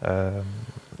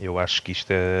 eu acho que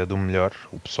isto é do melhor.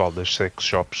 O pessoal das sex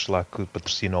shops lá que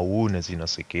patrocinam o Unas e não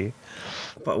sei o quê.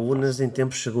 O Unas em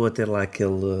tempo chegou a ter lá aquele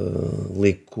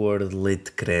licor de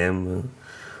leite creme,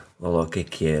 ou lá o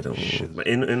que era.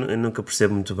 Eu nunca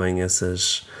percebo muito bem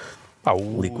essas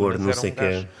licor, não sei o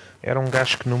que. Era um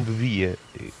gajo que não bebia.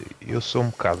 Eu sou um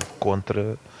bocado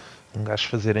contra um gajo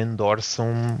fazer endorse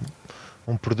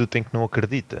um produto em que não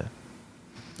acredita.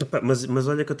 Mas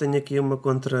olha que eu tenho aqui uma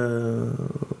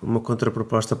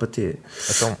contraproposta para ti.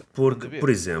 Então, porque, por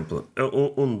exemplo,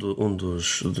 um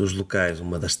dos locais,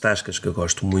 uma das tascas que eu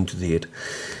gosto muito de ir,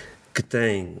 que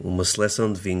tem uma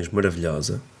seleção de vinhos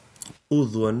maravilhosa, o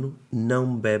dono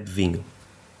não bebe vinho.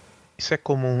 Isso é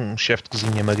como um chefe de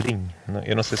cozinha magrinho.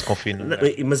 Eu não sei se confio no...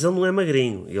 Mas ele não é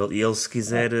magrinho. Ele se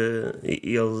quiser,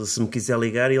 se me quiser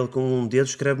ligar, ele com um dedo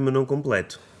escreve o meu nome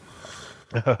completo.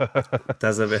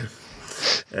 Estás a ver?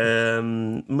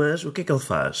 Mas o que é que ele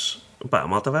faz? A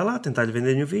malta vai lá tentar-lhe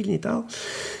vender um vinho e tal.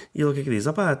 E ele o que é que diz?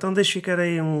 Então deixa ficar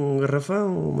aí um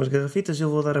garrafão, umas garrafitas, eu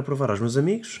vou dar a provar aos meus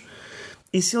amigos.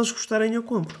 E se eles gostarem, eu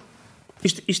compro.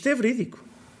 Isto é verídico.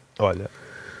 Olha,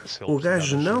 o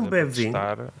gajo não bebe vinho.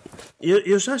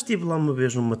 Eu já estive lá uma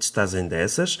vez numa testagem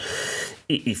dessas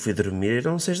e fui dormir,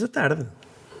 eram 6 da tarde.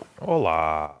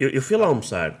 Olá! Eu fui lá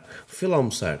almoçar.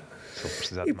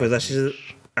 E depois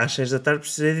às 6 da tarde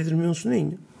precisei de dormir um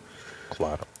soninho.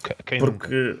 Claro.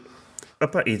 Porque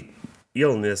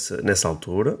ele nessa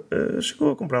altura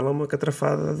chegou a comprar lá uma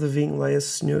catrafada de vinho lá,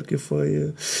 esse senhor que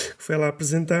foi lá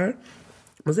apresentar.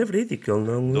 Mas é verídico,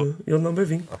 ele não bebe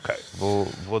vinho. Ok,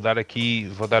 vou dar aqui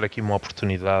uma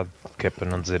oportunidade, que é para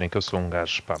não dizerem que eu sou um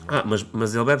gajo...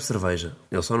 Mas ele bebe cerveja,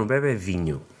 ele só não bebe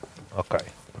vinho. Ok,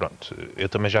 pronto, eu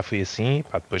também já fui assim,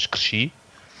 pá, depois cresci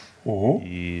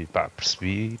e pá,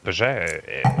 percebi, para já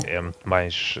é muito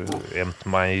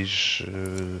mais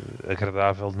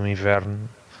agradável no inverno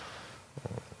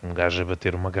um gajo a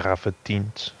bater uma garrafa de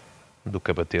tinto do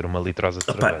que a bater uma litrosa de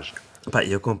cerveja. Pá,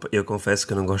 eu confesso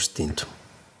que eu não gosto de tinto.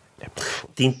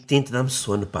 Tinto dá-me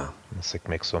sono, pá. Não sei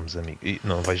como é que somos amigos. E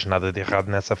não vejo nada de errado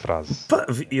nessa frase. Pá,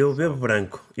 eu bebo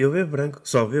branco,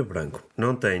 só bebo branco.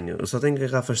 Eu só tenho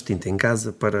garrafas de tinto em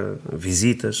casa para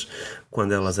visitas,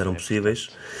 quando elas eram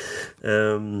possíveis.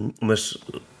 Mas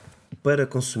para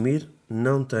consumir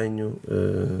não tenho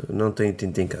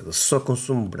tinto em casa, só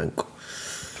consumo branco.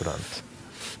 Pronto.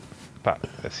 Pá,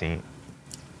 assim,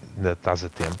 ainda estás a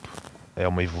tempo. É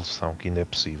uma evolução que ainda é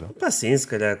possível. Pá, sim, se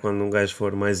calhar quando um gajo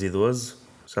for mais idoso,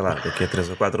 sei lá, daqui a 3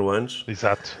 ou 4 anos.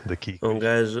 Exato, daqui. Um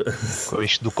gajo. Com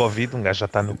isto do Covid, um gajo já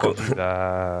está no Covid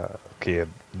há. Que é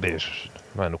 10.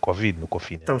 Não é no Covid, no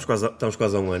confinamento. Estamos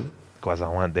quase há um ano. Quase há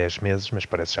um ano, 10 meses, mas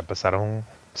parece que já passaram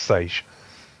 6.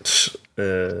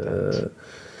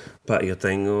 Pá, eu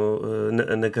tenho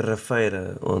na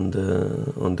garrafeira onde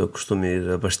eu costumo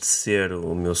ir abastecer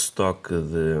o meu estoque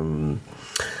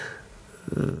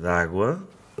de água.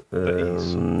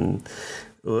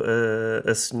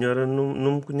 A senhora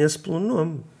não me conhece pelo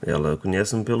nome, ela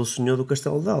conhece-me pelo senhor do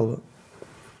Castelo d'Alba.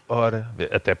 Ora,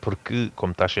 até porque,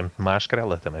 como estás sempre de máscara,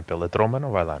 ela também pela tromba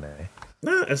não vai lá, não é?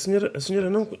 Não, a senhora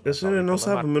não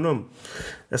sabe o meu nome.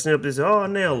 A senhora diz: "Oh,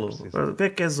 Nelo, o que é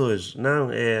que és hoje?"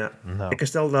 Não, é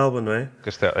Castelo d'Alba, não é?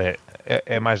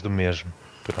 É mais do mesmo.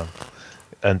 Pronto.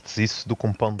 Antes isso do que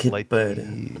um pão de leite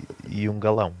e um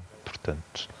galão.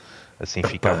 Portanto, assim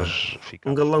ficavas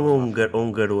um galão ou um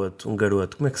garoto? Um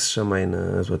garoto, como é que se chama aí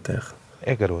na tua terra?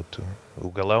 É garoto. O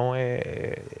galão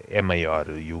é maior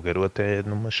e o garoto é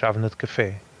numa chávena de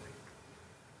café.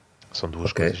 São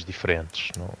duas coisas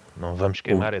diferentes. Não vamos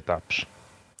queimar etapas.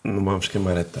 Não vamos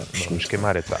queimar etapas. Mas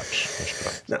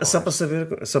pronto. Não, só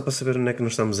para saber onde é que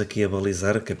nós estamos aqui a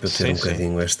balizar, que é para eu ter um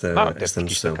bocadinho esta noção.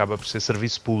 Isto acaba por ser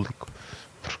serviço público.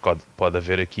 Porque pode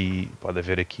haver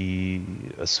aqui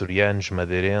açorianos,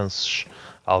 madeirenses,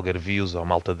 algarvios ou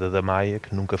malta da Damaia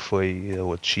que nunca foi a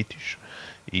outros sítios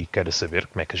e queira saber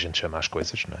como é que a gente chama as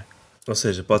coisas, não é? Ou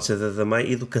seja, pode ser da Damaia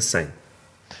e do Cacém.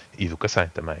 E do Cacém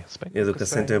também. E do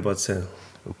Cacém também pode ser.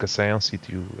 O Cacém é um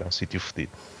sítio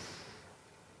fedido.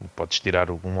 Podes tirar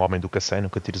um homem do Cacém,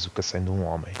 nunca tires o Cacém de um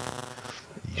homem.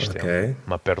 E isto é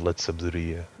uma pérola de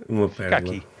sabedoria. Uma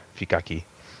pérola. Fica aqui.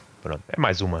 Pronto, é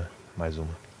mais uma.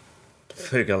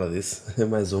 Foi o que ela disse. É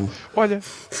mais uma. Olha,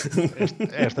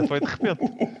 esta foi de repente.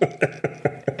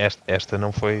 Esta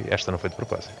não foi de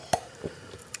propósito.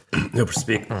 Eu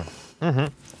percebi.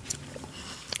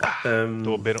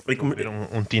 Estou a beber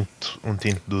um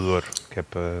tinto do Douro, que é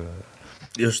para...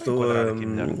 Eu estou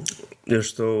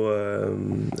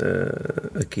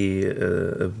aqui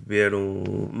a beber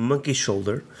um Monkey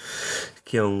Shoulder,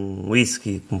 que é um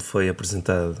whisky que me foi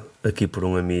apresentado aqui por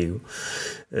um amigo.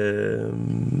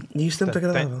 E isto é muito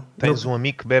agradável. Tens um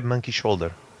amigo que bebe Monkey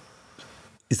Shoulder?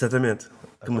 Exatamente.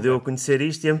 Que me deu a conhecer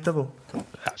isto e é muito bom.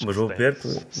 Mas vou beber.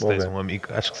 Se tens um amigo,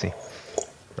 acho que sim.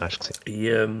 E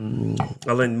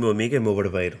além do meu amigo, é meu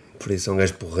barbeiro. Por isso é um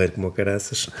gajo porreiro como o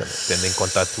caraças. Tendo em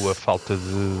conta a tua falta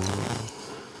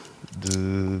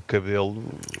de cabelo,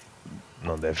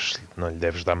 não lhe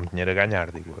deves dar muito dinheiro a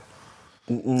ganhar, digo eu.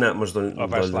 Não, mas dou-lhe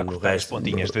no resto.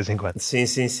 Pontinhas de vez em quando. Sim.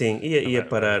 Ia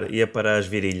parar as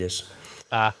virilhas.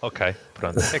 Ok.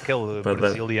 Pronto. É aquele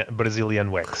Brazilian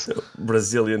Wax.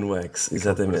 Brazilian Wax,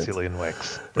 exatamente. Brazilian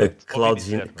Wax.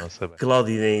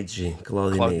 Claudinage.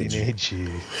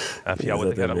 A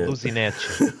outra que era Luzinete.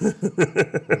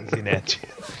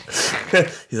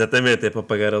 Exatamente, é para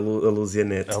pagar a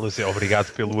Luzianete.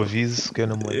 Obrigado pelo aviso, que eu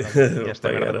não me lembro. Esta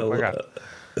era para pagar.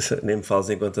 Nem me fales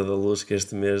em conta da luz, que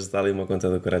este mês está ali uma conta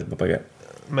do caralho para pagar.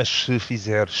 Mas se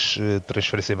fizeres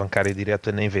transferência bancária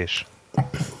direta, nem vês.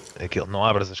 Aquilo, não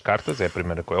abras as cartas, é a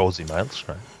primeira coisa, ou os e-mails,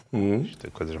 não é? Isto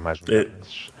é coisas mais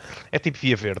modernas. É tipo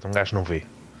via verde, um gajo não vê.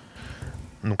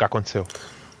 Nunca aconteceu.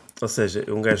 Ou seja,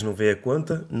 um gajo não vê a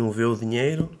conta, não vê o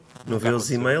dinheiro, não vê os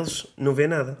e-mails, não vê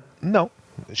nada. Não.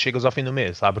 Chegas ao fim do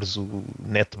mês, abres o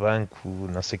netbanco,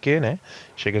 não sei o quê, né?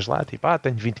 Chegas lá, tipo,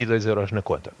 tenho 22 euros na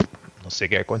conta. Não sei o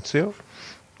que aconteceu.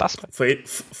 Está-se bem.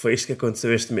 Foi isto que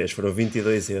aconteceu este mês, foram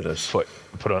 22 euros. Foi,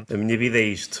 pronto. A minha vida é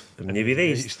isto. A minha vida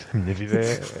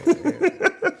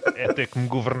é ter que me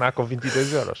governar com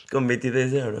 22 euros. Com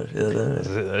 22 euros, exatamente.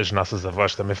 As nossas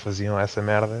avós também faziam essa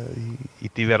merda e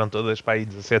tiveram todas para aí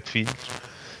 17 filhos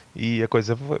e a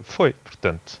coisa foi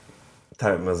portanto.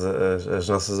 Tá, mas as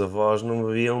nossas avós não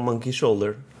bebiam Monkey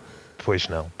Shoulder. Pois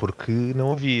não, porque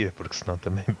não havia, porque senão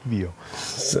também bebiam.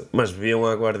 Mas bebiam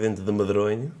aguardente de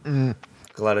medronho,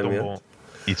 claramente. Tão bom.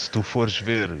 E se tu fores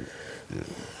ver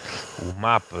o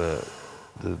mapa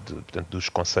portanto, dos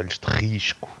conselhos de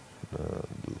risco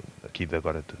aqui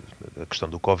agora da questão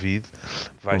do Covid,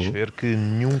 vais ver que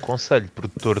nenhum conselho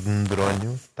produtor de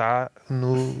medronho está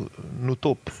no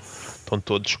topo. Estão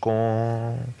todos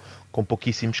com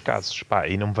pouquíssimos casos. Pá,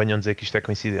 e não me venham dizer que isto é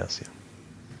coincidência.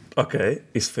 Ok,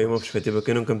 isso foi uma perspectiva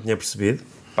que eu nunca me tinha percebido.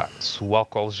 Pá, se o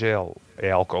álcool gel é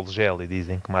álcool gel e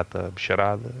dizem que mata a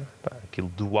bicharada, pá, aquilo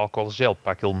do álcool gel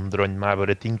para aquele medronho mais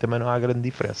baratinho também não há grande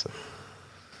diferença.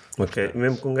 Ok,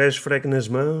 mesmo com um gajo esfregue nas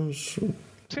mãos,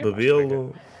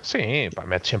 bebê-lo. Sim, pá, eu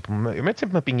meto sempre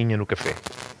uma pinguinha no café,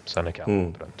 só naquela,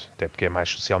 pronto. Até porque é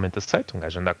mais socialmente aceito, um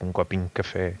gajo andar com um copinho de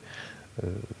café,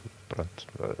 pronto,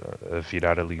 a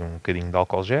virar ali um bocadinho de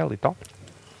álcool gel e tal.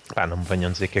 Pá, não me venham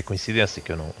dizer que é coincidência,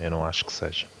 que eu não acho que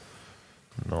seja.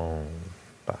 Não,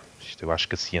 pá, isto eu acho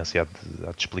que a ciência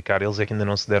há de explicar, eles é que ainda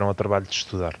não se deram ao trabalho de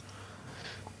estudar.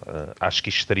 Acho que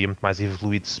isto estaria muito mais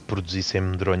evoluído se produzissem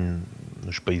medronho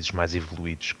nos países mais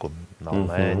evoluídos, como na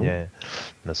Alemanha,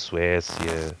 na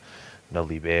Suécia, na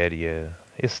Libéria,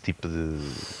 esse tipo de...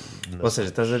 Ou seja,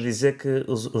 estás a dizer que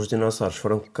os dinossauros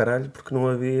foram com o caralho porque não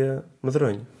havia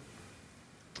medronho.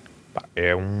 Pá,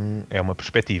 é uma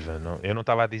perspectiva. Não? Eu não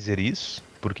estava a dizer isso,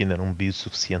 porque ainda não bebi o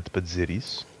suficiente para dizer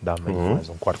isso. Dá-me mais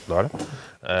um quarto de hora.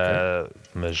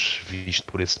 Mas visto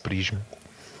por esse prisma,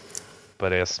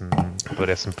 parece-me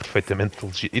perfeitamente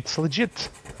legit. It's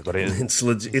legit. Agora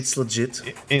It's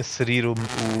legit. Inserir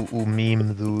o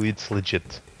meme do It's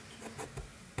legit.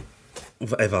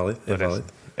 É válido, é válido.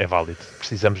 É válido.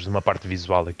 Precisamos de uma parte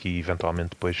visual aqui e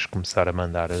eventualmente depois começar a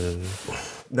mandar...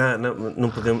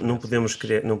 Não podemos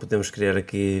criar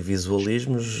aqui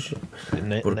visualismos.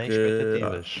 Nem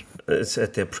expectativas.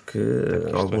 Até porque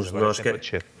alguns de nós querem...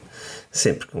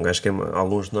 Sim, porque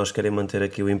alguns de nós querem manter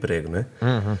aqui o emprego, não é?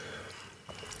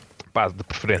 Pá, de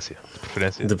preferência.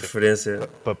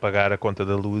 Para pagar a conta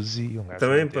da luz e um gajo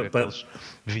também para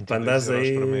 22 euros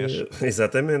aí, por mês.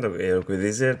 Exatamente, é o que eu ia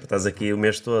dizer. Estás aqui o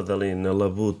mês todo ali na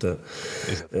labuta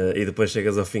e depois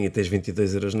chegas ao fim e tens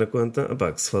 22 euros na conta,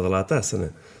 opá, que se foda lá a taça, não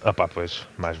é? Pois,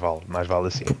 mais vale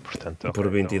assim. Portanto, por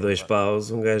 22 então, paus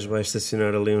um gajo vai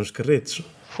estacionar ali uns carretos.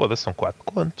 Foda-se, são 4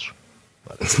 contos.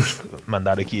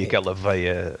 Mandar aqui aquela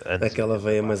veia antes. Aquela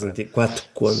veia mais antiga. 4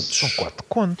 contos. São 4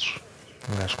 contos.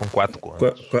 Um gajo com 4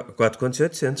 contos. 4 contos e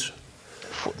 800.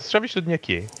 Foda-se, já viste o dinheiro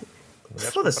que é?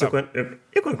 Foda-se, eu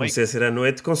quando comecei a ser à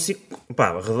noite com 5... Pá,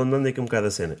 arredondando aqui um bocado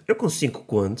a cena. Eu com 5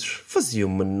 contos fazia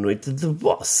uma noite de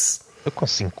boss. Eu com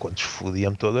 5 contos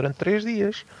fodia-me todo durante 3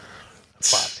 dias.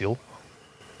 Fácil.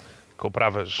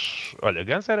 Compravas... Olha,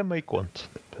 Guns era meio conto.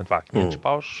 Portanto, vá, 500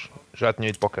 paus, já tinha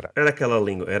ido para o caralho. Era aquela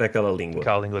língua.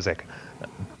 Aquela língua zeca.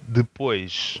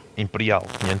 Depois, Imperial,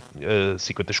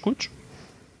 50 escudos.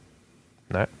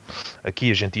 Não é? Aqui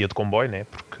a gente ia de comboio, né?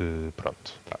 Porque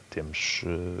pronto, pá, temos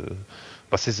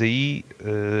vocês aí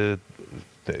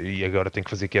e agora tenho que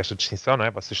fazer aqui esta distinção, não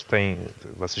é? Vocês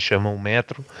chamam o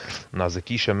metro, nós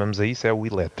aqui chamamos a isso o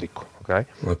elétrico, ok?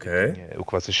 O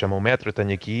que vocês chamam o metro, eu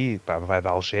tenho aqui, pá, vai de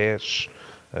Algés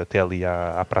até ali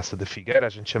à Praça da Figueira, a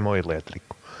gente chama o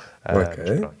elétrico. Mas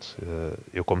pronto,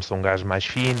 eu como sou um gajo mais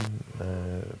fino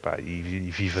pá, e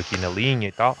vivo aqui na linha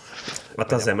e tal.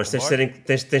 Mas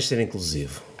tens de ser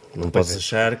inclusivo. Não podes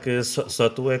achar que só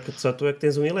tu é que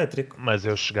tens um elétrico. Mas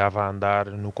eu chegava a andar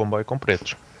no comboio com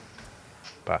pretos.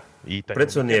 Pá, e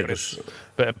pretos ou negros?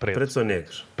 Pretos ou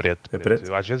negros? Preto.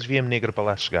 Eu às vezes via-me negro para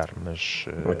lá chegar, mas...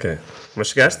 Ok. Mas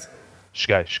chegaste?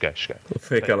 Cheguei.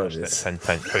 Foi aquela vez.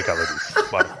 Foi aquela vez.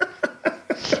 Bora.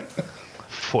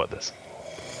 Foda-se.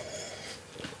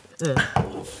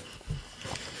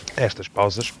 Estas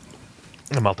pausas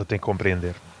a malta tem que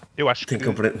compreender. Eu acho que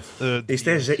isto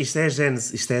é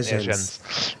gênese.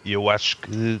 E eu acho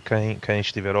que quem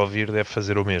estiver a ouvir deve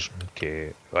fazer o mesmo, que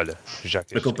é, olha, já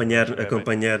que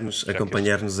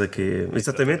acompanhar-nos aqui.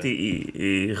 Exatamente,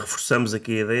 e reforçamos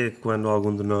aqui a ideia que quando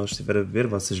algum de nós estiver a beber,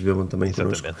 vocês bebam também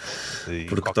connosco.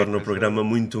 Porque torna o programa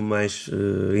muito mais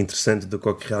interessante do que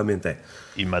o que realmente é.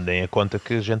 E mandem a conta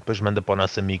que a gente depois manda para o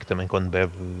nosso amigo também quando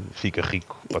bebe, fica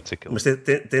rico. Pode ser que ele... Mas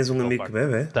tens um amigo que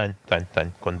bebe, é? Tenho.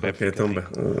 Quando bebe, fica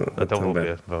rico. Então vou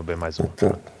beber mais um.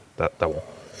 Tá bom.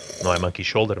 Não é Monkey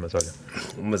Shoulder, mas olha.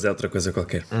 Mas é outra coisa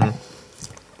qualquer.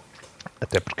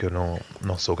 Até porque eu não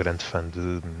sou grande fã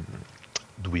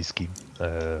do whisky.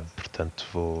 Portanto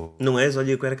vou... Não és?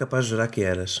 Olha, eu era capaz de jurar que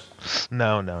eras.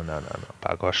 Não.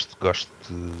 Pá, gosto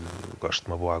de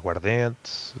uma boa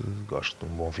aguardente, gosto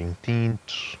de um bom vinho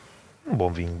tinto, um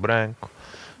bom vinho branco.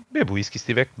 Bebo whisky se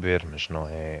tiver que beber, mas não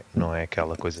é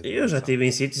aquela coisa. Eu já estive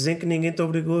em sítios em que ninguém te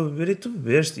obrigou a beber e tu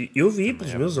bebeste. Eu vi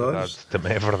pelos meus olhos.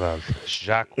 Também é verdade.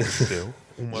 Já aconteceu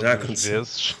uma ou duas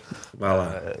vezes. Vá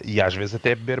lá. E às vezes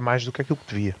até beber mais do que aquilo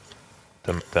que devia.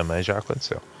 Também já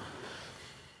aconteceu.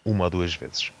 Uma ou duas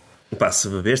vezes. Pá, se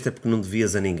bebeste é porque não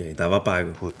devias a ninguém, estava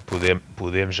pago.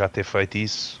 Podemos já ter feito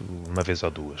isso uma vez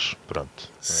ou duas. Pronto.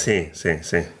 Sim.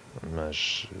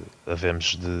 Mas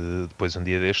havemos de depois um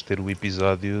dia deste ter o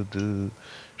episódio de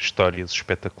histórias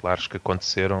espetaculares que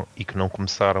aconteceram e que não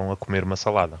começaram a comer uma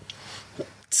salada.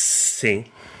 Sim.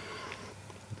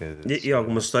 E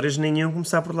algumas histórias nem iam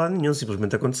começar por lado nenhum,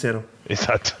 simplesmente aconteceram.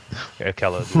 Exato. É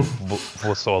aquela de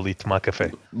vou só ali tomar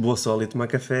café. Vou só ali tomar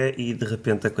café e de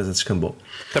repente a coisa descambou.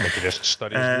 Também tiveste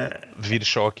histórias de vir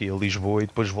só aqui a Lisboa e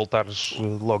depois voltares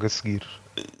logo a seguir.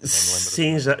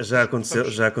 Sim, já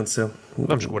aconteceu.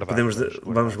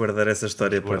 Vamos guardar essa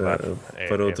história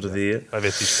para outro dia. Para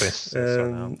ver se isto tem sucesso ou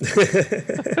não.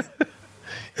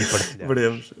 E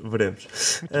veremos.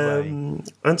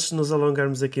 Antes de nos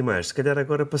alongarmos aqui mais, se calhar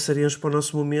agora passaríamos para o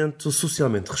nosso momento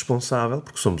socialmente responsável,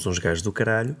 porque somos uns gajos do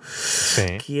caralho.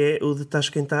 Sim. Que é o de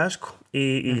tasco em tasco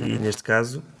e neste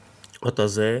caso,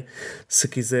 Otozé, se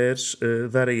quiseres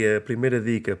dar aí a primeira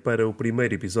dica para o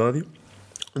primeiro episódio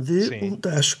de um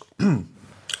tasco.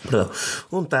 Perdão,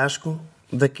 um tasco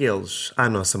daqueles à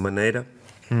nossa maneira,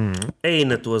 aí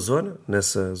na tua zona,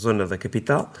 nessa zona da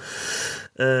capital,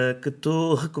 que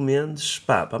tu recomendes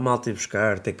para a malta ir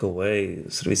buscar, takeaway,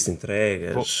 serviço de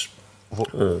entregas,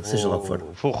 seja lá o que for.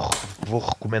 Vou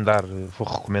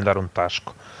recomendar um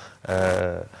tasco,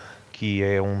 que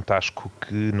é um tasco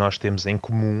que nós temos em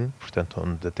comum, portanto,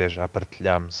 onde até já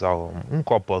partilhámos um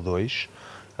copo ou dois,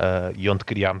 e onde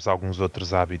criámos alguns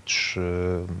outros hábitos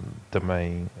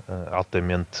também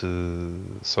altamente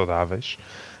saudáveis,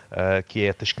 que é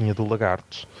a Tasquinha do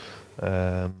Lagarto.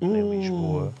 Em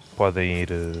Lisboa podem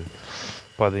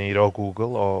ir ao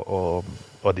Google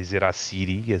ou dizer à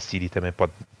Siri, e a Siri também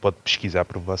pode pesquisar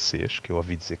por vocês, que eu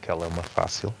ouvi dizer que ela é uma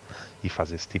fácil e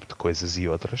faz esse tipo de coisas e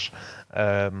outras,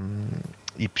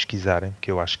 e pesquisarem, que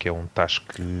eu acho que é um tasco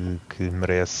que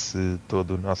merece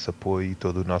todo o nosso apoio,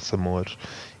 todo o nosso amor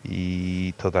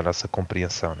e toda a nossa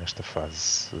compreensão nesta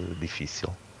fase difícil.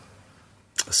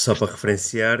 Só para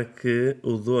referenciar que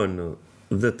o dono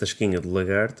da Tasquinha do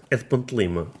Lagarto é de Ponte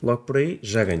Lima. Logo por aí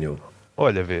já ganhou.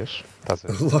 Olha, vês? Estás a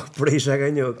ver? Logo por aí já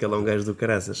ganhou, que ele é um gajo do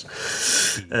caraças.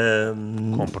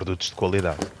 Com produtos de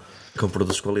qualidade. Com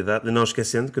produtos de qualidade. Não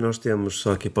esquecendo que nós temos,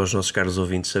 só aqui para os nossos caros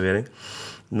ouvintes saberem,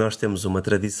 nós temos uma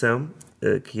tradição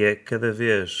que é cada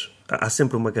vez... Há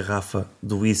sempre uma garrafa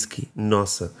de whisky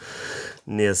nossa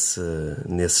nesse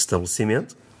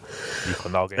estabelecimento. E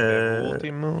quando alguém bebe o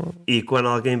último... E quando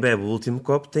alguém bebe o último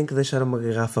copo, tem que deixar uma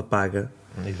garrafa paga.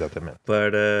 Exatamente.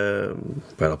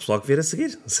 Para o pessoal que vier a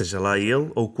seguir, seja lá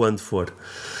ele ou quando for.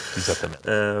 Exatamente.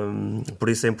 Por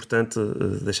isso é importante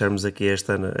deixarmos aqui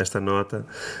esta nota.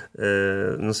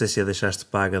 Não sei se a deixaste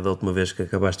paga da última vez que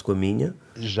acabaste com a minha.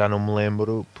 Já não me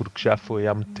lembro, porque já foi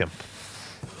há muito tempo.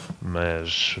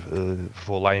 Mas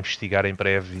vou lá investigar em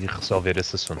breve e resolver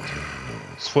esse assunto,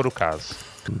 se for o caso.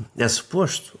 É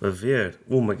suposto haver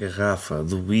uma garrafa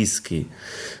de whisky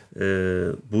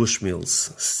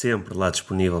Bushmills sempre lá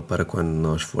disponível para quando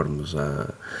nós formos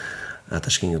à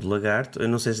Tasquinha do Lagarto. Eu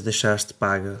não sei se deixaste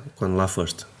paga quando lá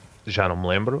foste. Já não me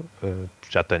lembro,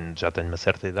 já tenho uma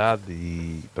certa idade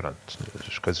e pronto,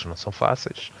 as coisas não são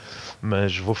fáceis,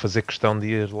 mas vou fazer questão de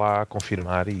ir lá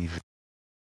confirmar e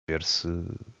ver se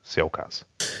é o caso.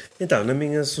 Então, na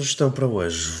minha sugestão para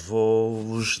hoje,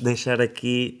 vou-vos deixar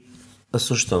aqui a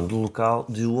sugestão do local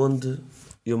de onde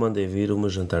eu mandei vir o meu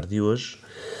jantar de hoje,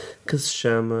 que se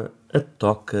chama a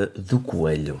Toca do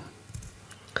Coelho.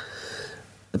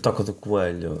 A Toca do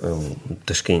Coelho é um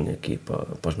tasquinho aqui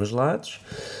para os meus lados,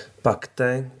 que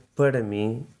tem, para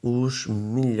mim, os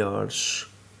melhores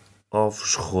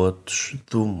ovos rotos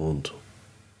do mundo.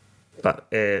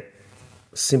 É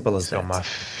simple as that. É uma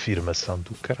afirmação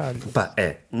do caralho.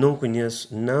 Não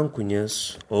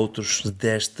conheço outros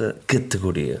desta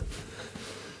categoria.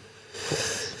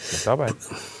 Está bem.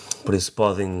 Por isso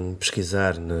podem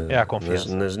pesquisar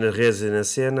nas redes e na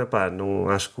cena. Não,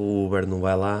 acho que o Uber não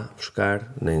vai lá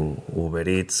buscar, nem o Uber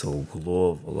Eats ou o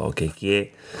Globo, ou lá o que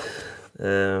é.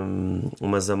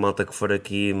 Mas a malta que for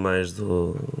aqui mais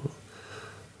do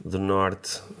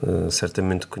norte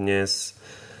certamente conhece.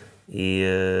 E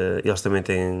eles também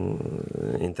têm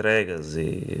entregas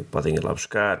e podem ir lá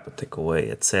buscar para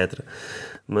takeaway, etc.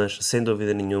 Mas sem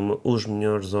dúvida nenhuma, os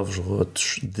melhores ovos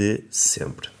rotos de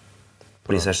sempre.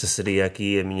 Por isso esta seria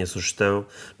aqui a minha sugestão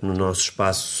no nosso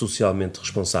espaço socialmente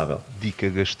responsável. Dica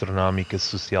gastronómica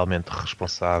socialmente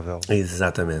responsável.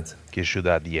 Exatamente. Que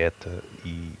ajuda à dieta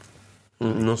e...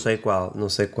 Não sei qual.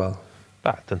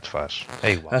 Tanto faz.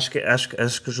 É igual. Acho que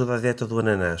ajuda a dieta do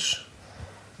ananás.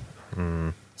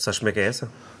 Sabes como é que é essa?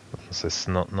 Não sei se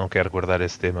não quero guardar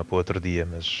esse tema para outro dia,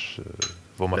 mas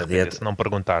vou-me arrepender se não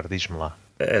perguntar. Diz-me lá.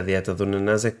 A dieta do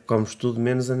ananás é que comes tudo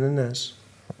menos ananás.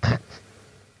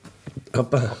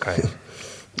 Opa. Ok.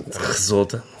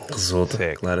 Resulta,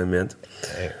 claramente.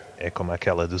 É como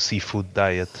aquela do seafood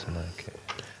diet, não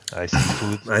é?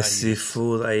 I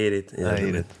seafood, I eat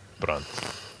it. Pronto.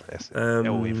 É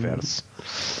o inverso.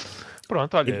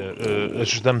 Pronto, olha,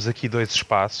 ajudamos aqui 2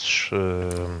 espaços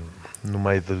no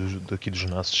meio daqui dos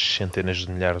nossos centenas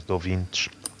de milhares de ouvintes.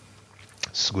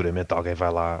 Seguramente alguém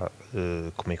vai lá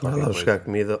comer qualquer coisa. Vai lá buscar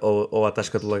comida ou à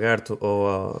tasca do lagarto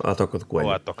ou à toca do coelho.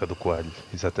 Ou à toca do coelho,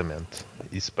 exatamente.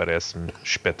 Isso parece-me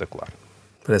espetacular.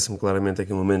 Parece-me claramente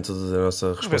aqui um momento da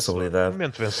nossa responsabilidade.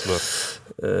 Momento vencedor.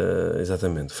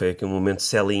 Exatamente. Foi aqui um momento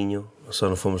celinho. Só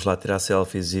não fomos lá tirar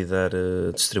selfies e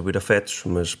distribuir afetos,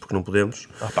 mas porque não podemos.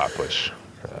 Pois.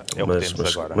 É o que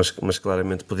temos agora. Mas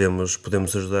claramente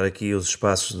podemos ajudar aqui os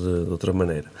espaços de outra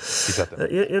maneira.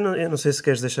 Exatamente. Eu não sei se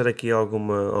queres deixar aqui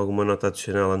alguma nota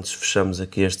adicional antes de fecharmos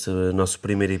aqui este nosso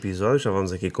primeiro episódio. Já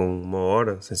vamos aqui com 1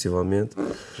 hora, sensivelmente.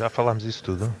 Já falámos isso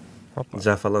tudo? Opa.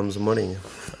 Já falámos 1 horinha.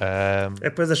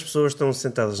 Depois as pessoas estão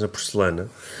sentadas na porcelana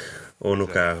ou no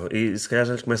carro e se calhar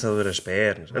já lhes começa a doer as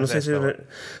pernas. Eu não sei se... Ou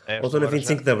estou na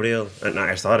 25 de Abril. Não,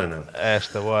 esta hora não.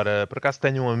 Esta hora... Por acaso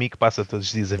tenho um amigo que passa todos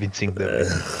os dias a 25 de Abril.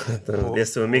 Então,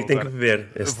 esse teu amigo tem que beber.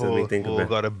 Vou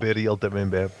agora beber e ele também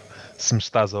bebe. Se me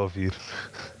estás a ouvir,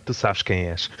 tu sabes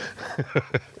quem és.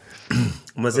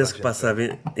 Mas esse que passa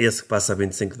a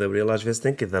 25 de Abril às vezes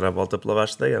tem que dar a volta pela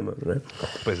baixo da ama, não é?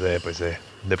 Pois é.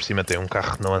 Ainda por cima tem um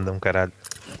carro que não anda um caralho.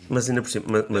 Mas ainda por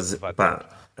cima... Mas pá,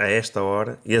 a esta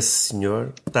hora, esse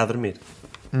senhor está a dormir.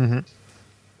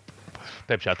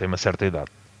 Já tem uma certa idade.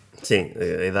 Sim,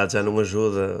 a idade já não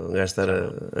ajuda o gajo estar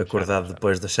acordado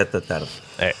depois das 7 da tarde.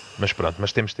 Mas pronto,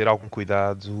 mas temos de ter algum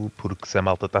cuidado porque se a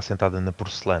malta está sentada na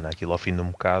porcelana, aquilo ao fim de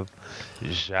um bocado,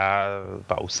 já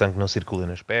o sangue não circula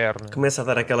nas pernas. Começa a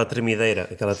dar aquela tremideira,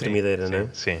 não é?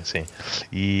 Sim.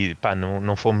 E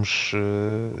não fomos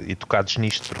educados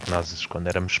nisto, porque nós quando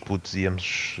éramos putos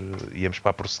íamos para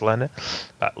a porcelana,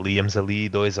 líamos ali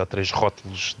 2 ou 3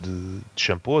 rótulos de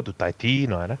shampoo, do Taiti,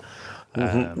 não era?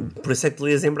 Por isso é que tu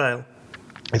lias em braille.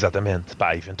 Exatamente.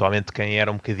 Eventualmente quem era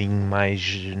um bocadinho mais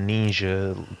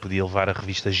ninja podia levar a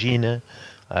revista Gina,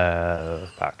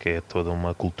 que é toda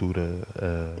uma cultura...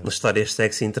 histórias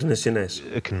sexy internacionais.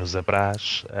 Que nos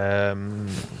apraz.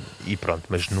 E pronto,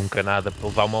 mas nunca nada para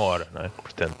levar 1 hora, não é?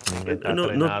 Portanto, ninguém está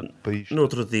treinado para isto. No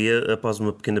outro dia, após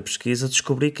uma pequena pesquisa,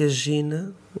 descobri que a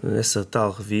Gina, essa tal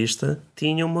revista,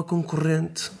 tinha uma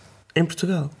concorrente em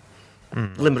Portugal.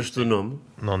 Lembras-te do nome?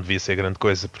 Não devia ser grande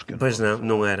coisa. Porque pois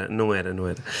não era.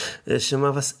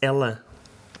 Chamava-se Ela.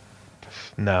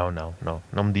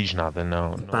 Não me diz nada.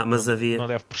 Mas havia... Não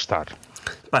deve prestar.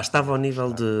 Estava ao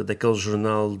nível daquele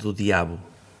jornal do Diabo.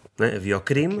 Não é? Havia o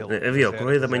crime, havia o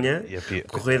Correio da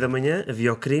Manhã,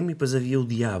 havia o crime e depois havia o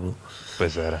Diabo.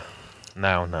 Pois era.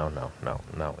 Não.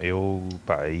 Eu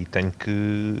aí tenho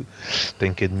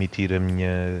que admitir a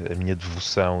minha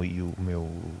devoção e o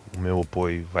meu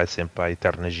apoio vai sempre para a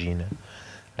Eterna Gina.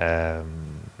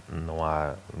 Não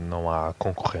há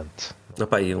concorrente.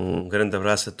 E um grande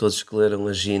abraço a todos que leram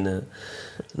a Gina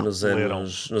nos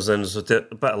anos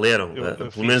 80. Leram,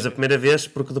 pelo menos a primeira vez,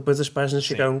 porque depois as páginas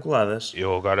ficaram coladas.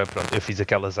 Eu agora, eu fiz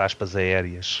aquelas aspas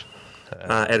aéreas.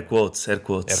 Air quotes. Air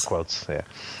quotes,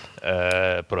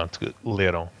 pronto,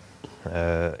 leram.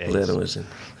 Leram a gente.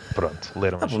 Pronto,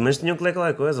 leram a gente. Pelo menos tinham que ler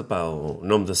qualquer coisa, o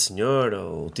nome da senhora,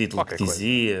 o título que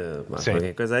dizia,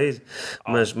 qualquer coisa aí.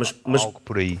 Mas algo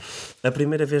por aí. A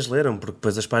primeira vez leram, porque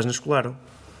depois as páginas colaram.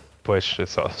 Pois,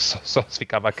 só se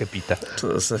ficava a capita.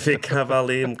 Só ficava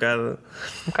ali um bocado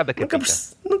a capita.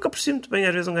 Nunca percebi muito bem.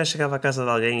 Às vezes um gajo chegava à casa de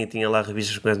alguém e tinha lá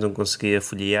revistas que não conseguia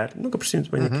folhear. Nunca percebi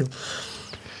muito bem aquilo.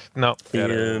 Não,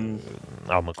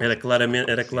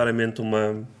 era claramente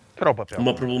uma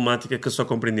problemática que eu só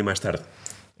compreendi mais tarde.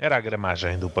 Era a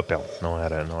gramagem do papel, não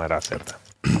era a certa.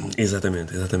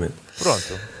 Exatamente.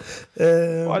 Pronto.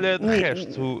 Olha, de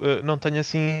resto, não tenho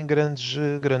assim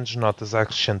grandes notas a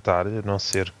acrescentar, a não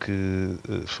ser que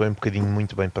foi um bocadinho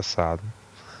muito bem passado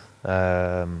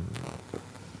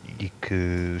e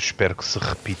que espero que se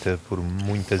repita por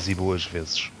muitas e boas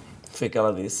vezes. Foi o que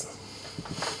ela disse.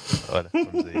 Ora,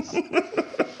 vamos a isso.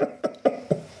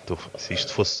 Se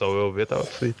isto fosse só eu a ver, estava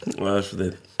fodido.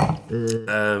 Fodido.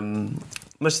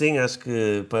 Mas sim, acho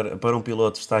que para um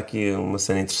piloto está aqui uma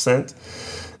cena interessante.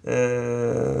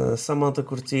 Se a malta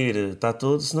curtir, está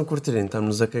tudo. Se não curtirem,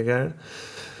 estamos-nos a cagar.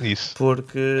 Isso.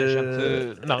 Porque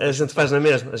a gente faz na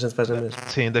mesma.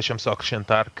 Sim, deixa-me só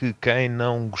acrescentar que quem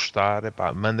não gostar,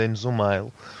 mandem-nos um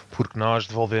mail, porque nós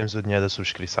devolvemos o dinheiro da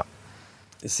subscrição.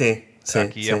 Sim.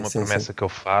 Aqui é uma promessa que eu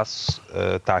faço,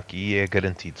 está aqui, é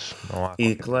garantido. Não há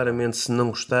e claramente, se não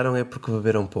gostaram, é porque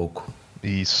beberam pouco.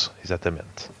 Isso,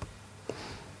 exatamente.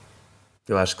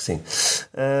 Eu acho que sim.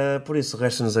 Por isso,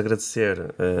 resta-nos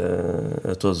agradecer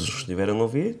a todos os que estiveram a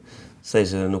ouvir,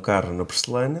 seja no carro, na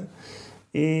porcelana,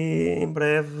 e em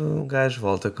breve um gajo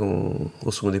volta com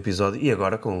o segundo episódio e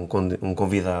agora com um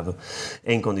convidado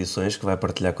em condições que vai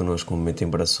partilhar connosco um momento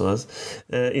embaraçoso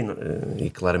e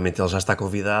claramente ele já está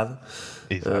convidado.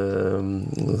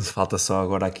 Falta só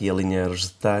agora aqui alinhar os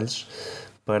detalhes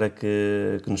para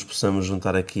que nos possamos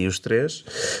juntar aqui os três,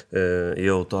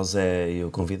 eu, o Tosé e o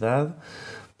convidado.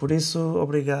 Por isso,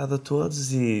 obrigado a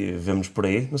todos e vemo-nos por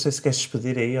aí. Não sei se queres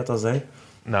despedir aí, Tosé.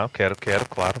 Não, quero,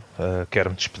 claro.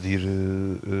 Quero-me despedir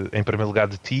em primeiro lugar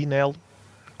de ti, Nelo.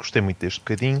 Gostei muito deste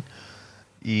bocadinho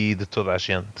e de toda a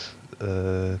gente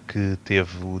que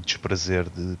teve o desprazer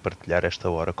de partilhar esta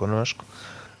hora connosco.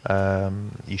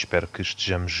 E espero que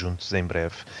estejamos juntos em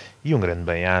breve. E um grande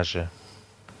bem-aja.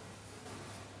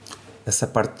 Essa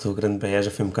parte do grande bem-aja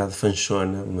foi um bocado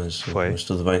fanchona, mas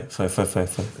tudo bem. Foi.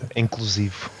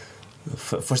 Inclusivo.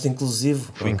 Foste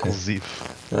inclusivo? Fui inclusivo.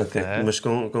 Ok, mas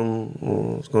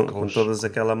com todas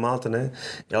aquela malta, né?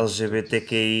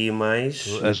 LGBTQI+.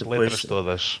 As letras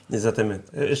todas. Exatamente.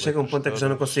 Eu chego a um ponto é que já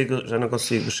não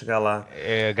consigo chegar lá.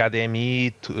 É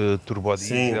HDMI,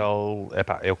 turbodiesel,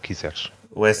 é o que quiseres.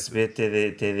 USB,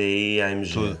 TDI,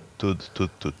 AMG. Tudo.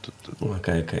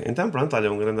 Ok. Então pronto,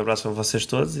 olha, um grande abraço para vocês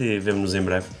todos e vemo-nos em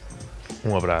breve.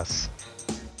 Um abraço.